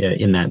release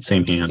in that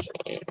same hand.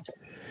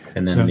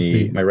 And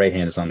then my right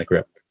hand is on the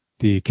grip.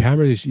 The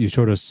cameras you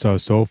showed us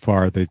so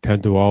far, they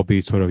tend to all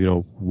be sort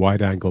of,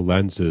 wide angle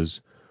lenses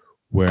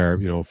where,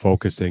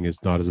 focusing is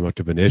not as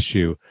much of an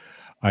issue.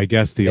 I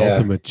guess the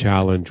ultimate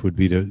challenge would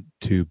be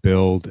to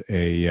build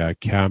a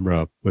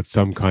camera with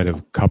some kind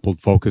of coupled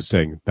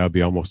focusing. That would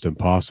be almost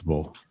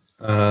impossible.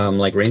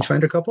 Like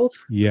rangefinder coupled?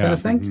 Yeah. Kind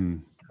of thing?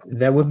 Mm-hmm.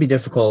 That would be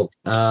difficult.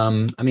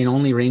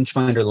 Only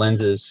rangefinder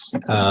lenses,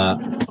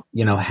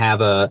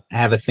 have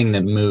a thing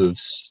that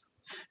moves.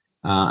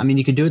 I mean,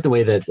 you can do it the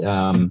way that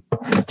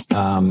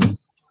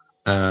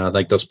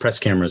like those press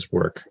cameras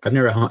work. I've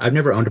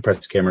never owned a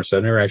press camera, so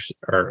I've never actually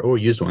or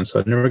used one, so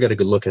I've never got a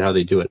good look at how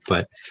they do it.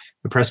 But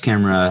the press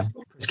cameras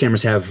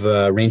have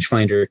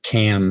rangefinder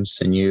cams,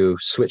 and you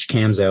switch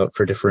cams out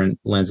for different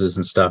lenses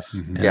and stuff,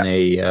 and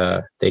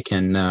they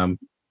can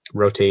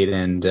rotate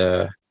and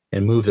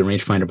move the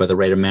rangefinder by the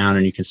right amount,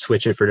 and you can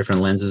switch it for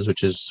different lenses,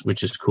 which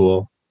is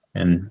cool,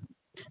 and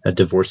that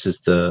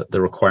divorces the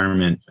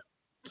requirement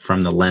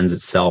from the lens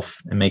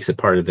itself and makes it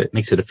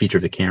a feature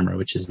of the camera,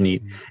 which is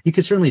neat. You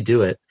could certainly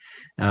do it.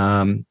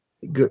 Ground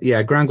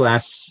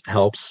glass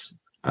helps.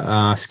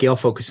 Scale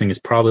focusing is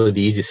probably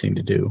the easiest thing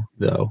to do,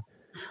 though.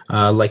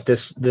 Like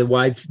this, the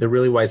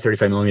really wide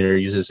 35 millimeter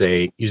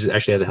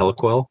actually has a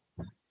helicoil.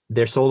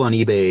 They're sold on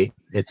eBay.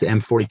 It's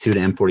M42 to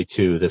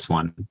M42, this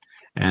one.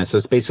 And so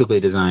it's basically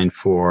designed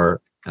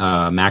for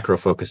macro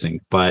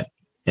focusing, but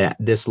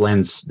this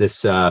lens,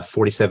 this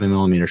 47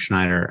 millimeter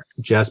Schneider,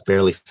 just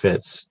barely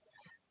fits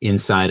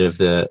inside of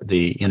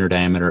the inner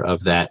diameter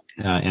of that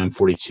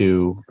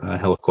M42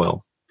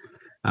 helicoil.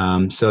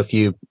 So if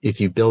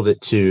you build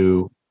it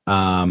to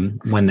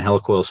when the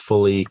helicoil is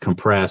fully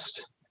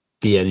compressed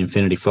via an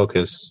infinity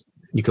focus,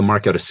 you can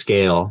mark out a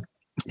scale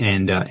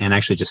and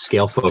actually just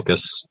scale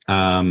focus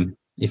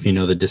if you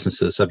know the distance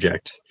to the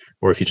subject,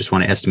 or if you just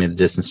want to estimate the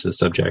distance to the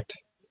subject.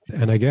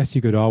 And I guess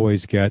you could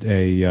always get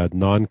a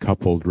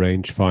non-coupled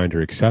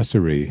rangefinder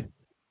accessory.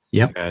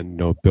 Yep. And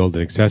build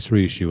an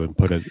accessory issue and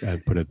put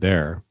it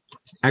there.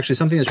 Actually,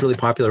 something that's really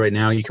popular right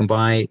now, you can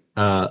buy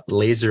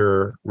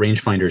laser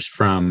rangefinders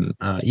from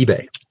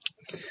eBay,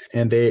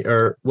 and they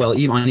are on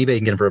eBay you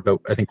can get them for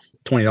about, I think,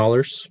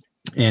 $20,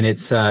 and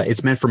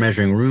it's meant for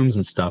measuring rooms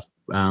and stuff.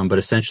 But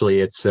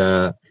essentially, it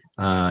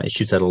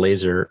shoots out a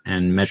laser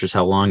and measures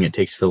how long it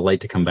takes for the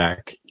light to come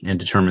back and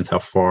determines how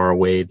far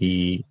away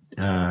the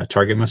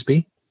target must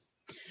be.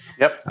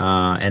 Yep.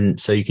 And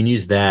so you can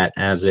use that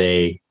as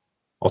a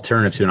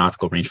alternative to an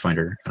optical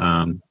rangefinder,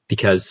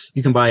 because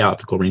you can buy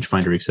optical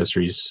rangefinder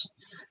accessories,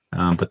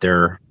 but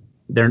they're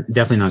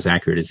definitely not as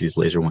accurate as these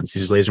laser ones.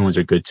 These laser ones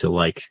are good to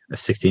like a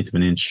 1/16 of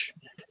an inch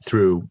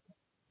through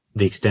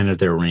the extent of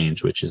their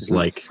range, which is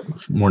like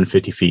more than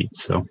 50 feet.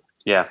 So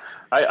yeah,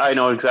 I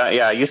know exactly.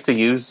 Yeah, I used to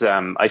use.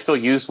 I still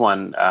use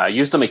one. I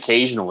use them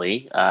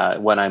occasionally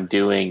when I'm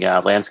doing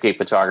landscape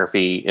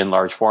photography in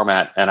large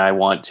format, and I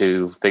want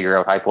to figure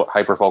out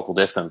hyperfocal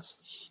distance.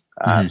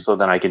 So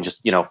then I can just,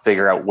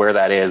 figure out where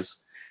that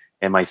is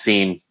in my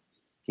scene,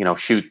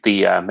 shoot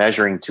the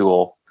measuring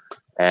tool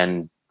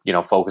and,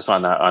 focus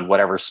on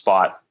whatever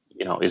spot,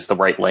 is the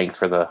right length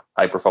for the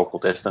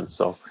hyperfocal distance.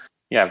 So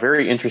yeah,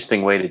 very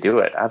interesting way to do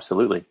it.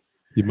 Absolutely.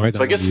 You might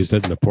not use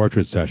it in a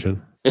portrait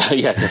session.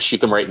 Yeah.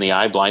 Shoot them right in the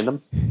eye, blind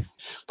them.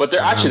 But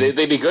they're actually,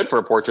 they'd be good for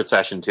a portrait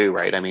session too,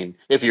 right? I mean,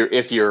 if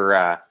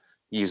you're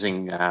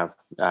using,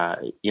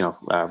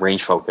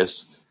 range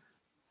focus.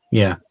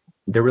 Yeah,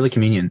 they're really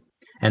convenient.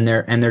 And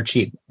they're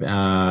cheap,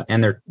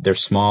 and they're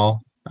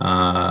small,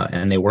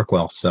 and they work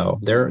well. So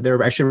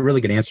they're actually a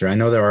really good answer. I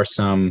know there are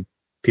some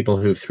people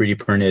who've 3D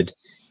printed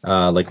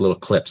like little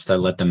clips that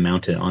let them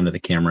mount it onto the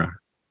camera,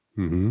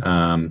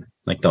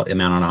 like they'll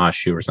mount on a hot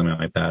shoe or something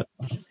like that,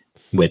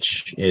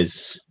 which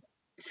is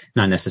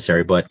not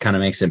necessary, but kind of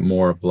makes it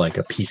more of like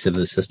a piece of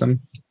the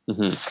system.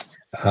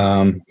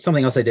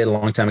 Something else I did a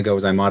long time ago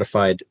was I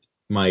modified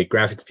my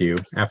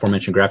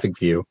aforementioned graphic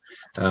view,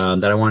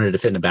 that I wanted to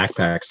fit in a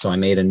backpack. So I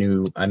made a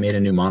new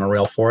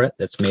monorail for it.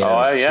 That's made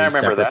out of three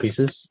separate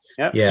pieces.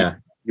 Yep. Yeah.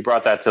 You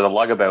brought that to the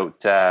Lugabout.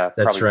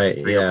 That's right.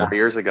 3 or 4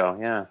 years ago.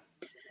 Yeah.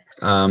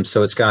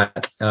 So it's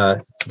got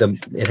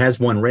it has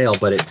one rail,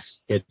 but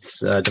it's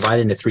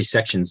divided into 3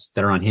 sections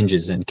that are on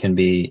hinges and can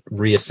be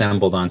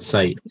reassembled on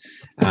site.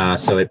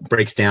 So it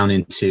breaks down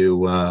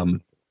into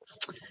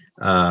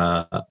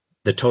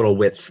the total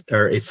width,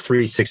 or it's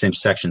 3 6-inch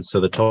sections. So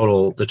the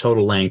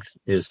total length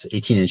is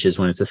 18 inches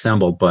when it's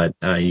assembled, but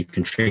you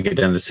can shrink it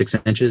down to 6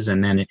 inches,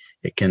 and then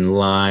it can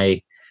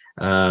lie,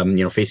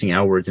 facing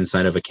outwards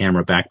inside of a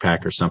camera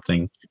backpack or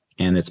something.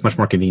 And it's much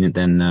more convenient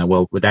than,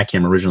 with that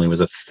camera originally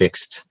was a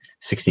fixed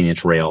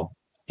 16-inch rail,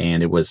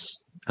 and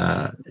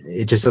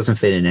it just doesn't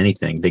fit in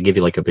anything. They give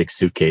you like a big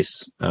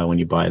suitcase when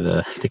you buy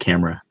the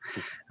camera,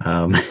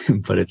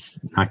 but it's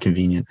not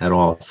convenient at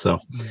all. So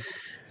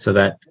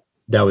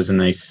that was a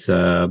nice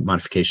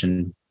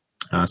modification.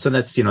 So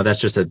that's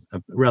just a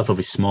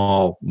relatively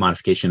small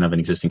modification of an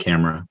existing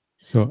camera.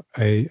 So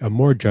a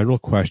more general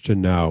question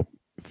now,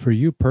 for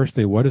you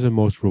personally, what is the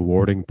most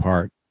rewarding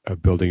part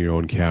of building your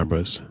own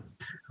cameras?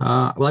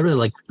 Well, I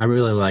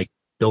really like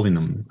building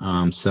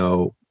them.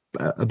 So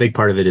a big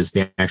part of it is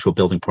the actual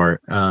building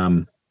part.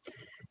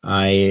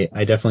 I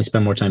definitely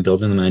spend more time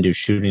building them than I do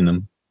shooting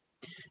them,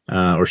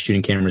 or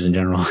shooting cameras in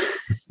general,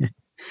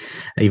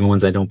 even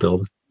ones I don't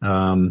build.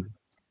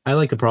 I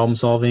like the problem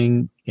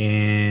solving,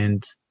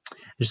 and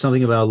there's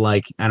something about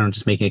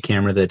just making a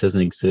camera that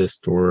doesn't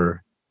exist,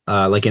 or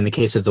like in the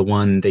case of the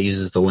one that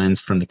uses the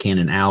lens from the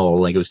Canon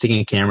Owl, it was taking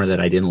a camera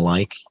that I didn't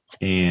like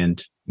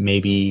and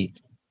maybe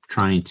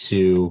trying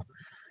to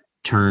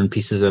turn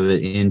pieces of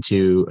it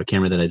into a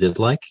camera that I did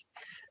like.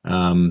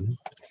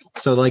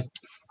 So like,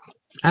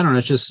 I don't know,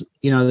 it's just,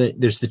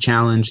 there's the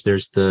challenge,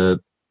 there's the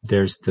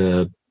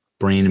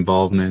brain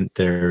involvement,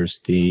 there's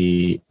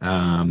the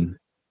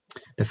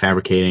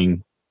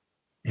fabricating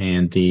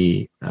and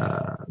the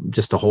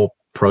just the whole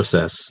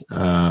process.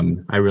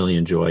 I really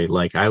enjoy.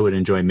 Like, I would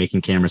enjoy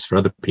making cameras for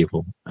other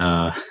people,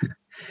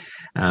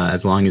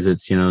 as long as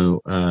it's new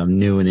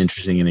and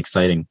interesting and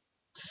exciting.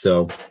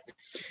 So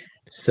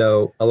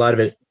a lot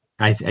of it,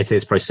 I'd say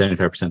it's probably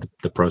 75%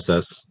 the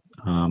process,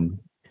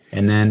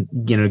 and then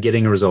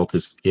getting a result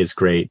is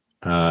great.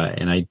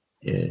 And I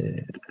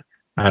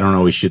don't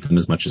always shoot them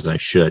as much as I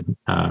should,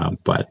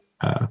 but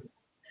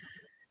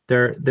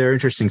they're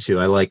interesting too.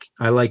 I like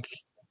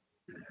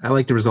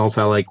the results.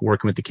 I like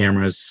working with the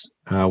cameras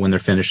when they're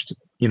finished.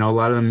 A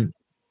lot of them,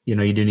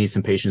 you do need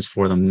some patience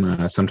for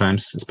them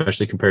sometimes,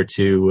 especially compared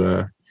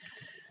to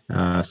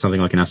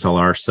something like an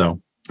SLR. So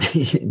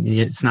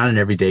it's not an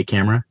everyday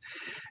camera,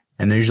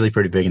 and they're usually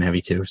pretty big and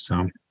heavy too.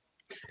 So,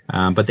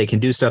 but they can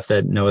do stuff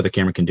that no other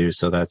camera can do.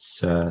 So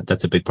that's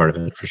a big part of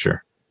it for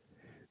sure.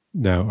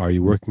 Now, are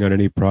you working on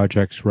any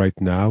projects right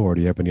now, or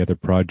do you have any other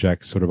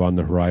projects sort of on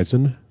the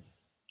horizon?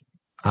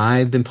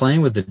 I've been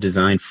playing with the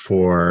design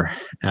for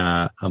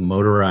a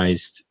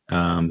motorized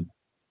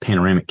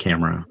panoramic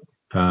camera.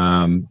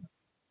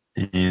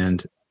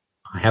 And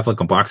I have like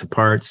a box of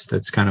parts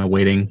that's kind of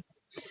waiting.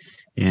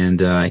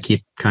 And I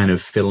keep kind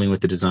of fiddling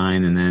with the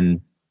design and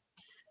then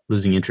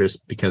losing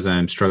interest because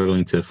I'm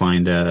struggling to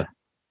find a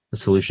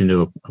solution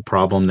to a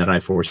problem that I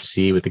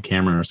foresee with the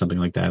camera or something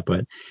like that.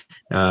 But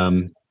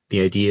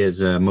the idea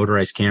is a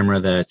motorized camera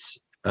that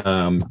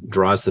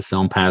draws the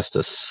film past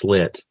a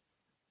slit.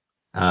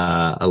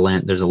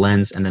 There's a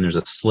lens and then there's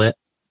a slit,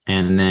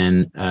 and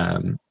then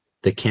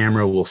the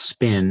camera will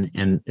spin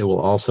and it will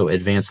also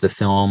advance the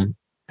film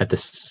at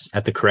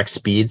the correct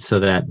speed so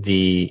that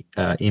the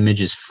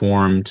image is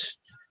formed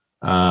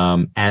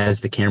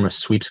as the camera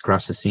sweeps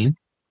across the scene.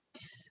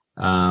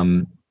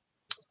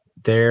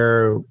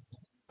 There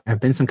have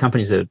been some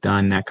companies that have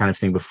done that kind of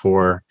thing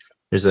before.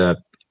 There's a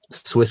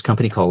Swiss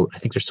company called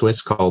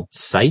Seitz,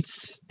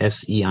 Seitz,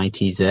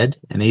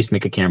 and they used to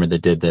make a camera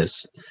that did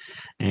this.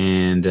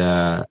 And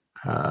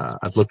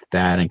I've looked at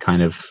that and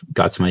kind of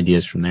got some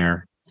ideas from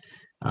there.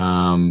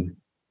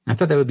 I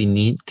thought that would be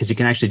neat because you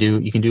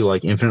can do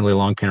like infinitely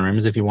long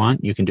panoramas if you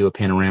want. You can do a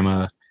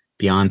panorama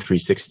beyond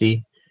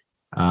 360.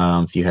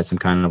 If you had some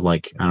kind of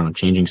like, I don't know,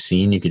 changing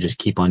scene, you could just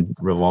keep on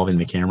revolving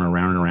the camera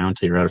around and around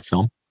until you're out of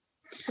film.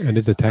 And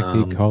is a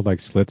technique called like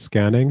slit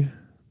scanning?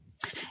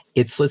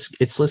 It's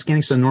slit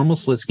scanning. So normal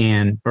slit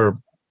scan, or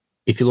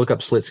if you look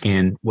up slit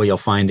scan, what you'll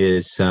find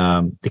is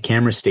the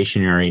camera is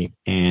stationary,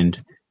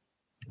 and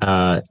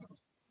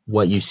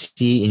what you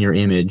see in your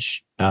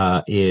image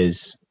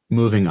is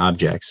moving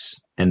objects,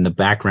 and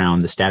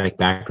the static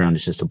background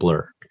is just a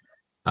blur.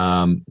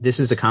 This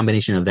is a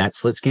combination of that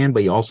slit scan,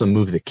 but you also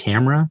move the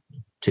camera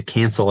to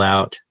cancel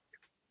out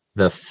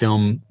the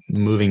film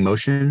moving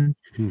motion.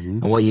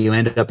 Mm-hmm. And what you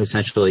end up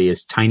essentially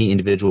is tiny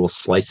individual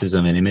slices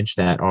of an image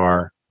that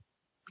are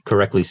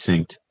correctly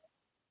synced.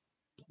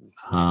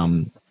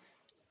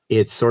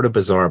 It's sort of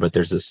bizarre, but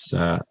there's this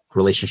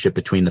relationship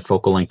between the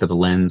focal length of the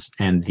lens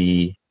and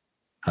the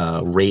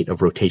rate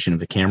of rotation of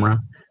the camera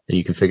that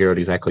you can figure out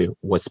exactly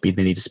what speed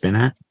they need to spin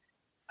at,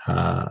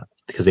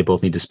 because they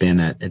both need to spin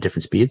at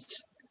different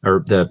speeds.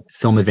 Or the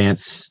film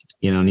advance,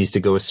 needs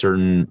to go a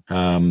certain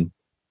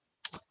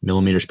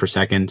millimeters per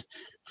second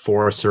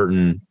for a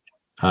certain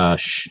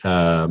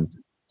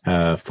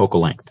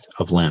focal length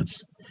of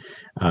lens.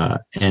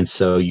 And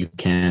so you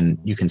can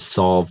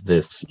solve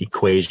this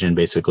equation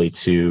basically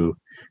to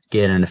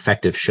get an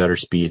effective shutter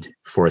speed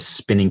for a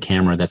spinning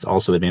camera that's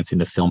also advancing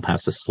the film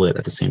past the slit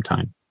at the same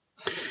time.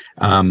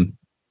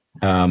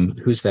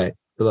 Who's that?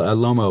 The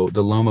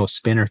Lomo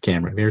spinner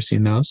camera. Have you ever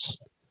seen those?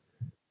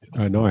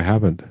 No, I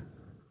haven't.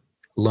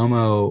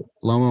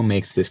 Lomo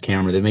makes this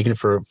camera. They've been making it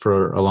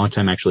for a long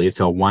time. Actually, it's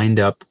a wind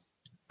up.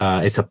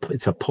 It's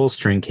a pull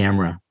string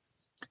camera.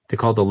 They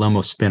call it the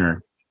Lomo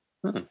spinner.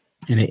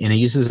 And it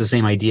uses the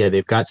same idea.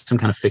 They've got some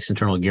kind of fixed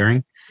internal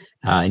gearing,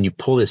 and you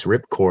pull this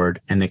rip cord,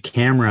 and the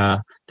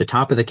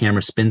top of the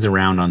camera spins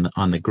around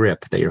on the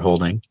grip that you're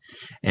holding,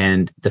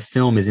 and the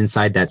film is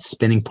inside that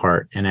spinning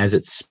part. And as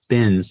it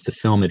spins, the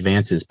film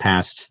advances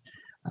past.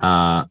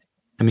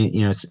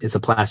 It's a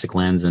plastic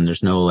lens, and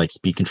there's no like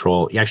speed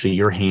control. Actually,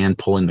 your hand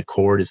pulling the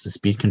cord is the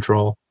speed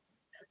control.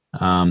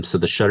 So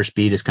the shutter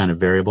speed is kind of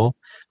variable,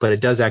 but it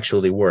does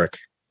actually work.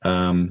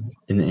 And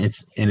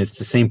it's the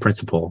same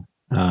principle.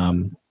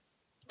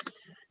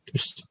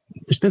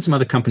 There's been some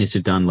other companies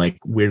who've done like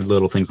weird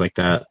little things like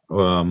that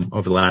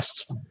over the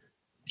last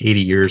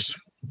 80 years.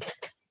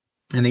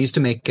 And they used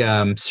to make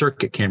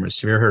circuit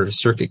cameras. Have you ever heard of a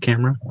circuit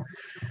camera?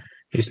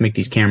 They used to make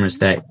these cameras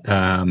that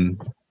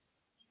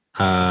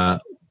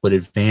would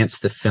advance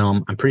the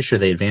film. I'm pretty sure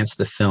they advanced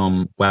the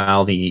film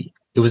while it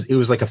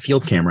was like a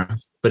field camera,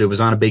 but it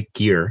was on a big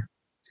gear.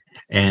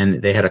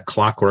 And they had a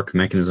clockwork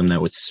mechanism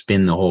that would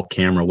spin the whole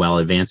camera while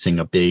advancing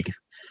a big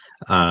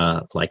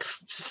like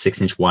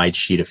 6-inch wide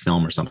sheet of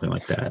film or something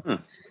like that.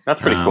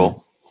 That's pretty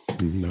cool.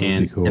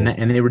 And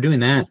they were doing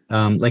that,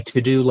 like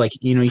to do like,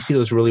 you see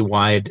those really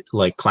wide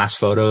like class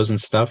photos and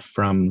stuff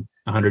from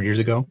 100 years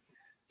ago,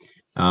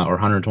 or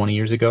 120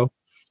 years ago,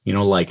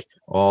 like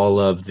all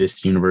of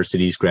this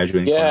university's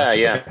graduating class,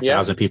 like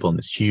 1,000 people in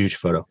this huge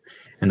photo.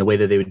 And the way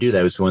that they would do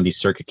that was one of these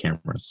circuit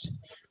cameras.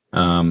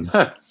 And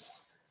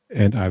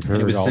I've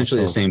heard it was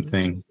essentially also the same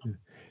thing.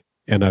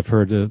 And I've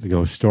heard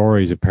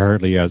stories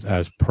apparently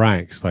as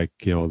pranks, like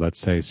let's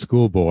say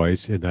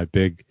schoolboys in that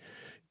big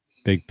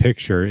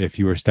picture. If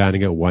you were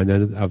standing at one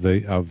end of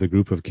the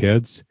group of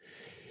kids,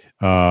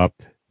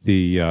 they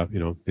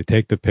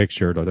take the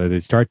picture. They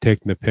start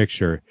taking the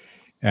picture,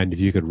 and if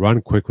you could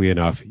run quickly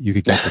enough, you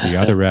could get to the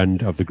other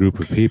end of the group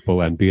of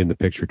people and be in the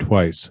picture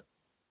twice.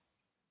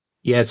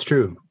 Yeah, it's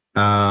true.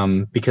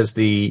 Because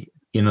the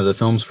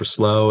films were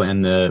slow,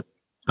 and the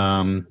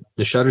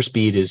shutter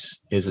speed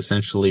is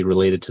essentially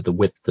related to the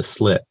width of the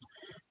slit.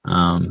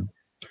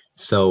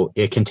 So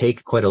it can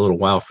take quite a little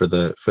while for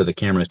the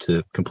camera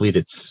to complete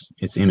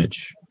its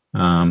image.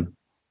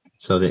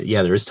 So that,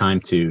 there is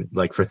time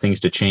for things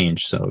to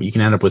change. So you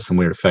can end up with some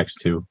weird effects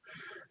too.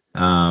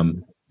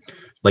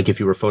 Like if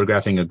you were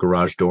photographing a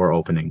garage door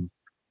opening,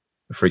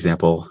 for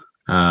example,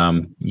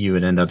 you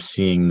would end up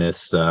seeing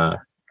this,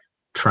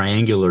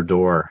 triangular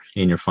door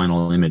in your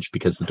final image,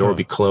 because the door will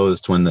be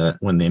closed when the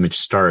image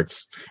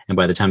starts, and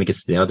by the time it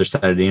gets to the other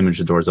side of the image,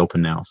 the door is open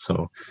now.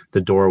 So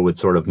the door would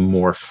sort of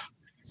morph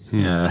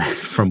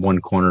from one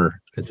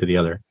corner to the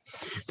other.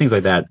 Things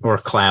like that, or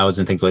clouds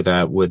and things like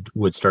that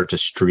would start to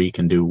streak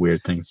and do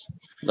weird things.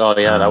 Oh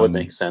yeah, that would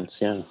make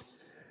sense. Yeah.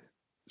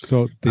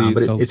 So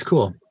it's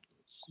cool.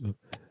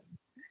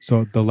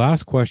 So the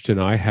last question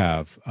I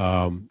have,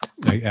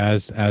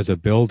 as a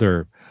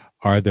builder,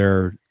 are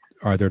there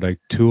like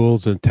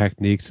tools and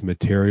techniques and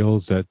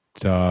materials that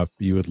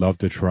you would love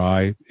to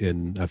try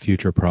in a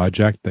future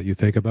project that you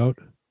think about?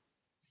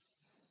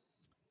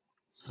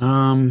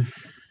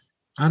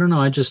 I don't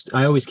know.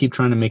 I always keep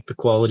trying to make the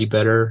quality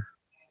better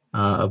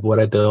of what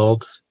I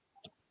build.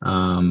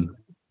 I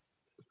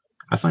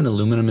find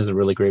aluminum is a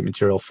really great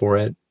material for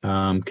it,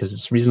 because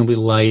it's reasonably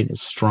light,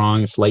 it's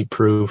strong, it's light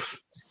proof.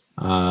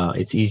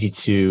 It's easy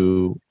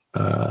to.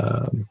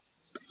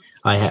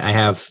 I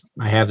have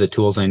the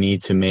tools I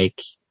need to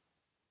make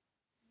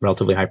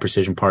relatively high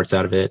precision parts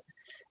out of it.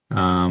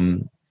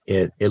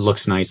 It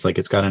looks nice, like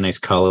it's got a nice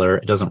color.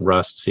 It doesn't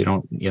rust, so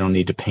you don't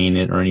need to paint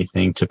it or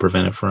anything to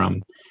prevent it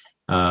from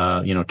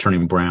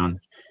turning brown.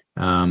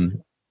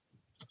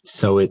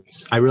 So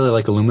I really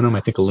like aluminum.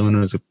 I think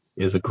aluminum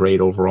is a great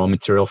overall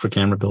material for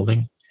camera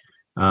building.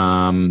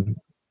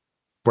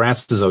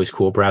 Brass is always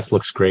cool. Brass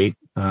looks great,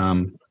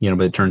 but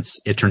it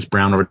turns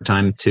brown over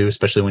time too,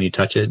 especially when you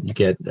touch it. You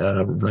get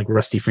like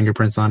rusty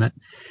fingerprints on it.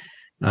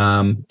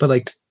 But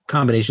like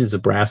combinations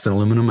of brass and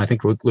aluminum, I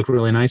think look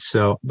really nice.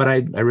 So, but I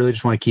really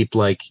just want to keep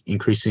like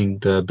increasing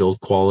the build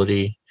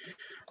quality.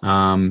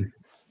 Generally,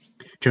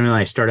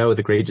 I start out with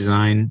a great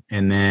design,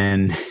 and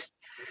then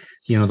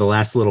the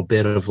last little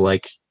bit of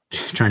like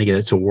trying to get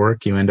it to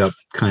work, you end up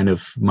kind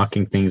of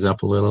mucking things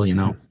up a little,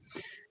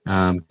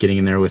 getting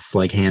in there with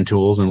like hand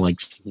tools and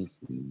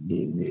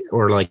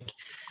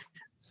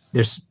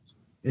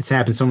it's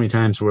happened so many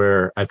times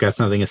where I've got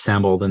something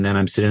assembled and then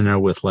I'm sitting there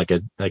with like a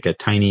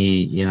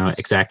tiny,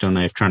 X-Acto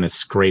knife trying to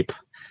scrape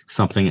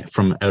something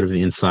from out of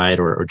the inside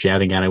or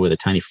jabbing at it with a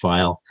tiny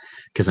file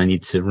because I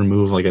need to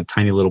remove like a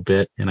tiny little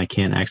bit and I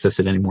can't access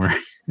it anymore.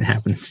 It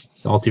happens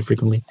all too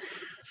frequently.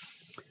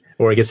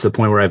 Or it gets to the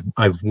point where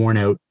I've worn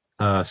out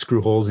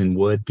screw holes in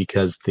wood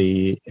because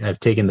I've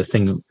taken the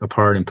thing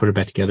apart and put it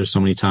back together so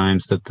many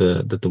times that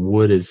the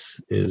wood is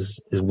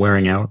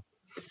wearing out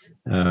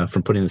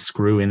from putting the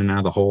screw in and out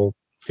of the hole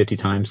 50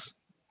 times.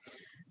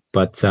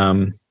 But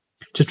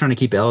just trying to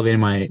keep elevating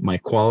my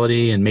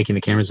quality and making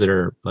the cameras that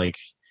are like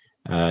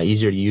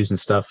easier to use and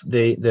stuff.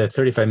 The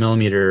 35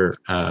 millimeter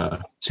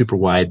super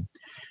wide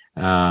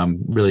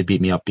really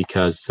beat me up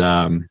because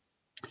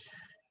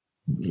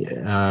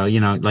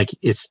like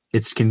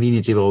it's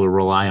convenient to be able to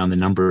rely on the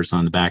numbers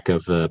on the back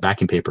of the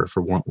backing paper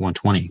for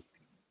 120.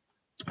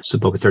 So,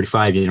 but with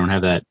 35, you don't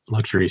have that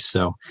luxury.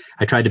 So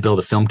I tried to build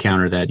a film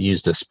counter that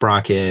used a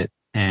sprocket,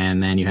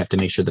 and then you have to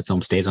make sure the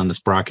film stays on the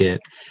sprocket.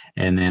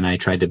 And then I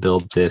tried to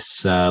build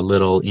this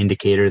little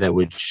indicator that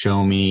would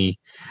show me.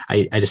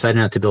 I decided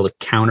not to build a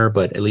counter,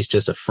 but at least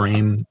just a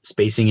frame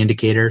spacing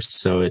indicator.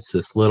 So it's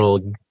this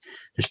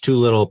there's two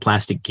little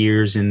plastic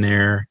gears in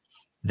there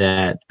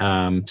that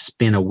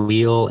spin a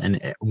wheel,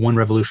 and one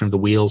revolution of the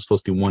wheel is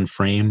supposed to be one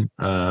frame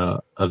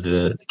of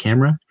the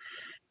camera,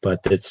 but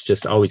it's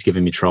just always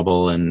giving me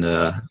trouble, and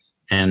the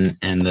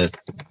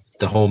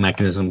whole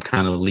mechanism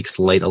kind of leaks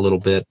light a little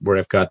bit, where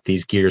I've got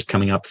these gears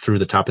coming up through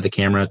the top of the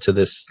camera to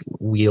this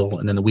wheel,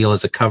 and then the wheel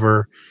has a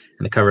cover,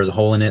 and the cover has a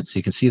hole in it, so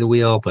you can see the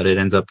wheel, but it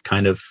ends up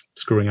kind of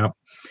screwing up.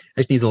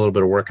 It needs a little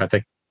bit of work, I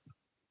think,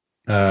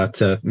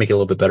 to make it a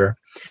little bit better.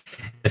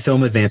 The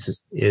film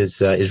advance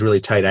is really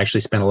tight. I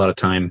actually spent a lot of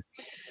time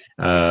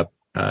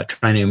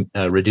trying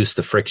to reduce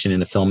the friction in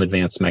the film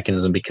advance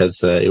mechanism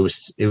because it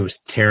was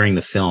tearing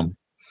the film.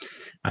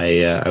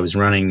 I was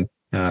running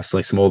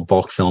like some old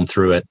bulk film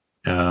through it,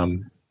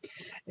 and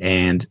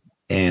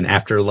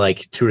after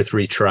like 2 or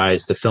 3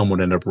 tries, the film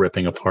would end up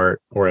ripping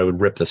apart, or I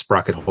would rip the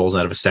sprocket holes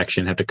out of a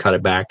section, have to cut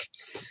it back,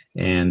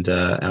 and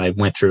I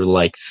went through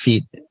like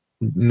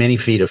many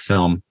feet of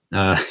film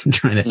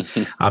trying to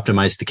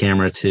optimize the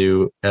camera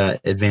to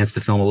advance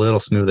the film a little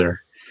smoother.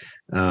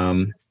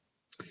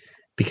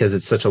 Because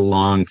it's such a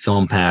long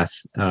film path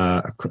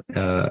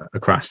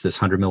across this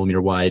 100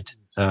 millimeter wide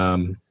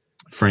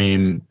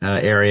frame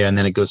area, and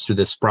then it goes through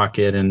this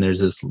sprocket, and there's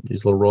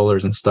these little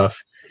rollers and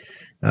stuff.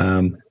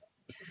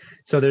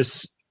 So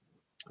there's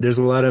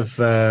a lot of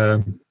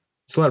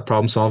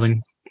problem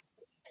solving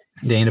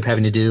they end up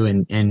having to do,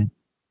 and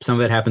some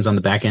of it happens on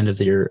the back end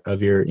of your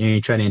you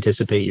try to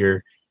anticipate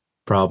your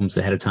problems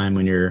ahead of time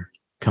when you're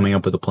coming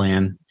up with a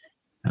plan,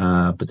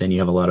 but then you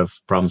have a lot of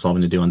problem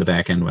solving to do on the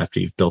back end after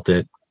you've built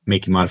it,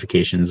 making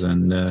modifications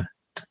and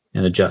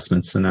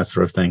adjustments and that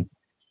sort of thing.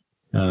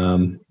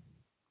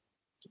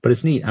 But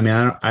it's neat. I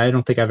mean, I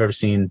don't think I've ever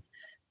seen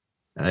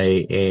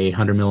a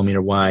 100 millimeter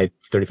wide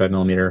 35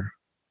 millimeter.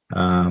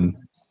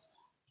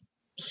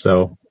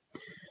 So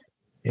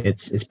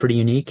it's pretty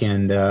unique,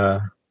 and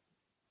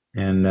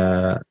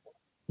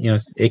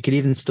it could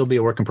even still be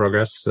a work in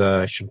progress.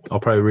 I'll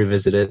probably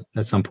revisit it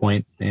at some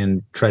point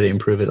and try to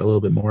improve it a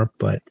little bit more.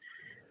 But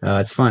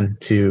it's fun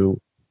to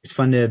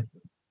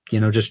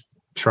just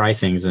try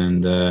things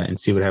and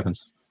see what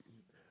happens.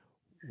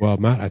 Well,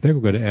 Matt, I think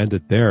we're going to end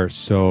it there.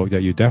 So yeah,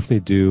 you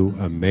definitely do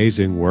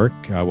amazing work.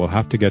 We'll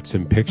have to get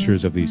some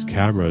pictures of these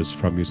cameras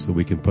from you so that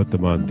we can put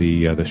them on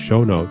the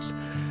show notes.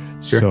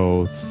 Sure.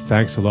 So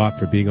thanks a lot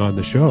for being on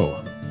the show.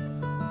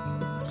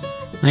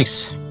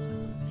 Thanks.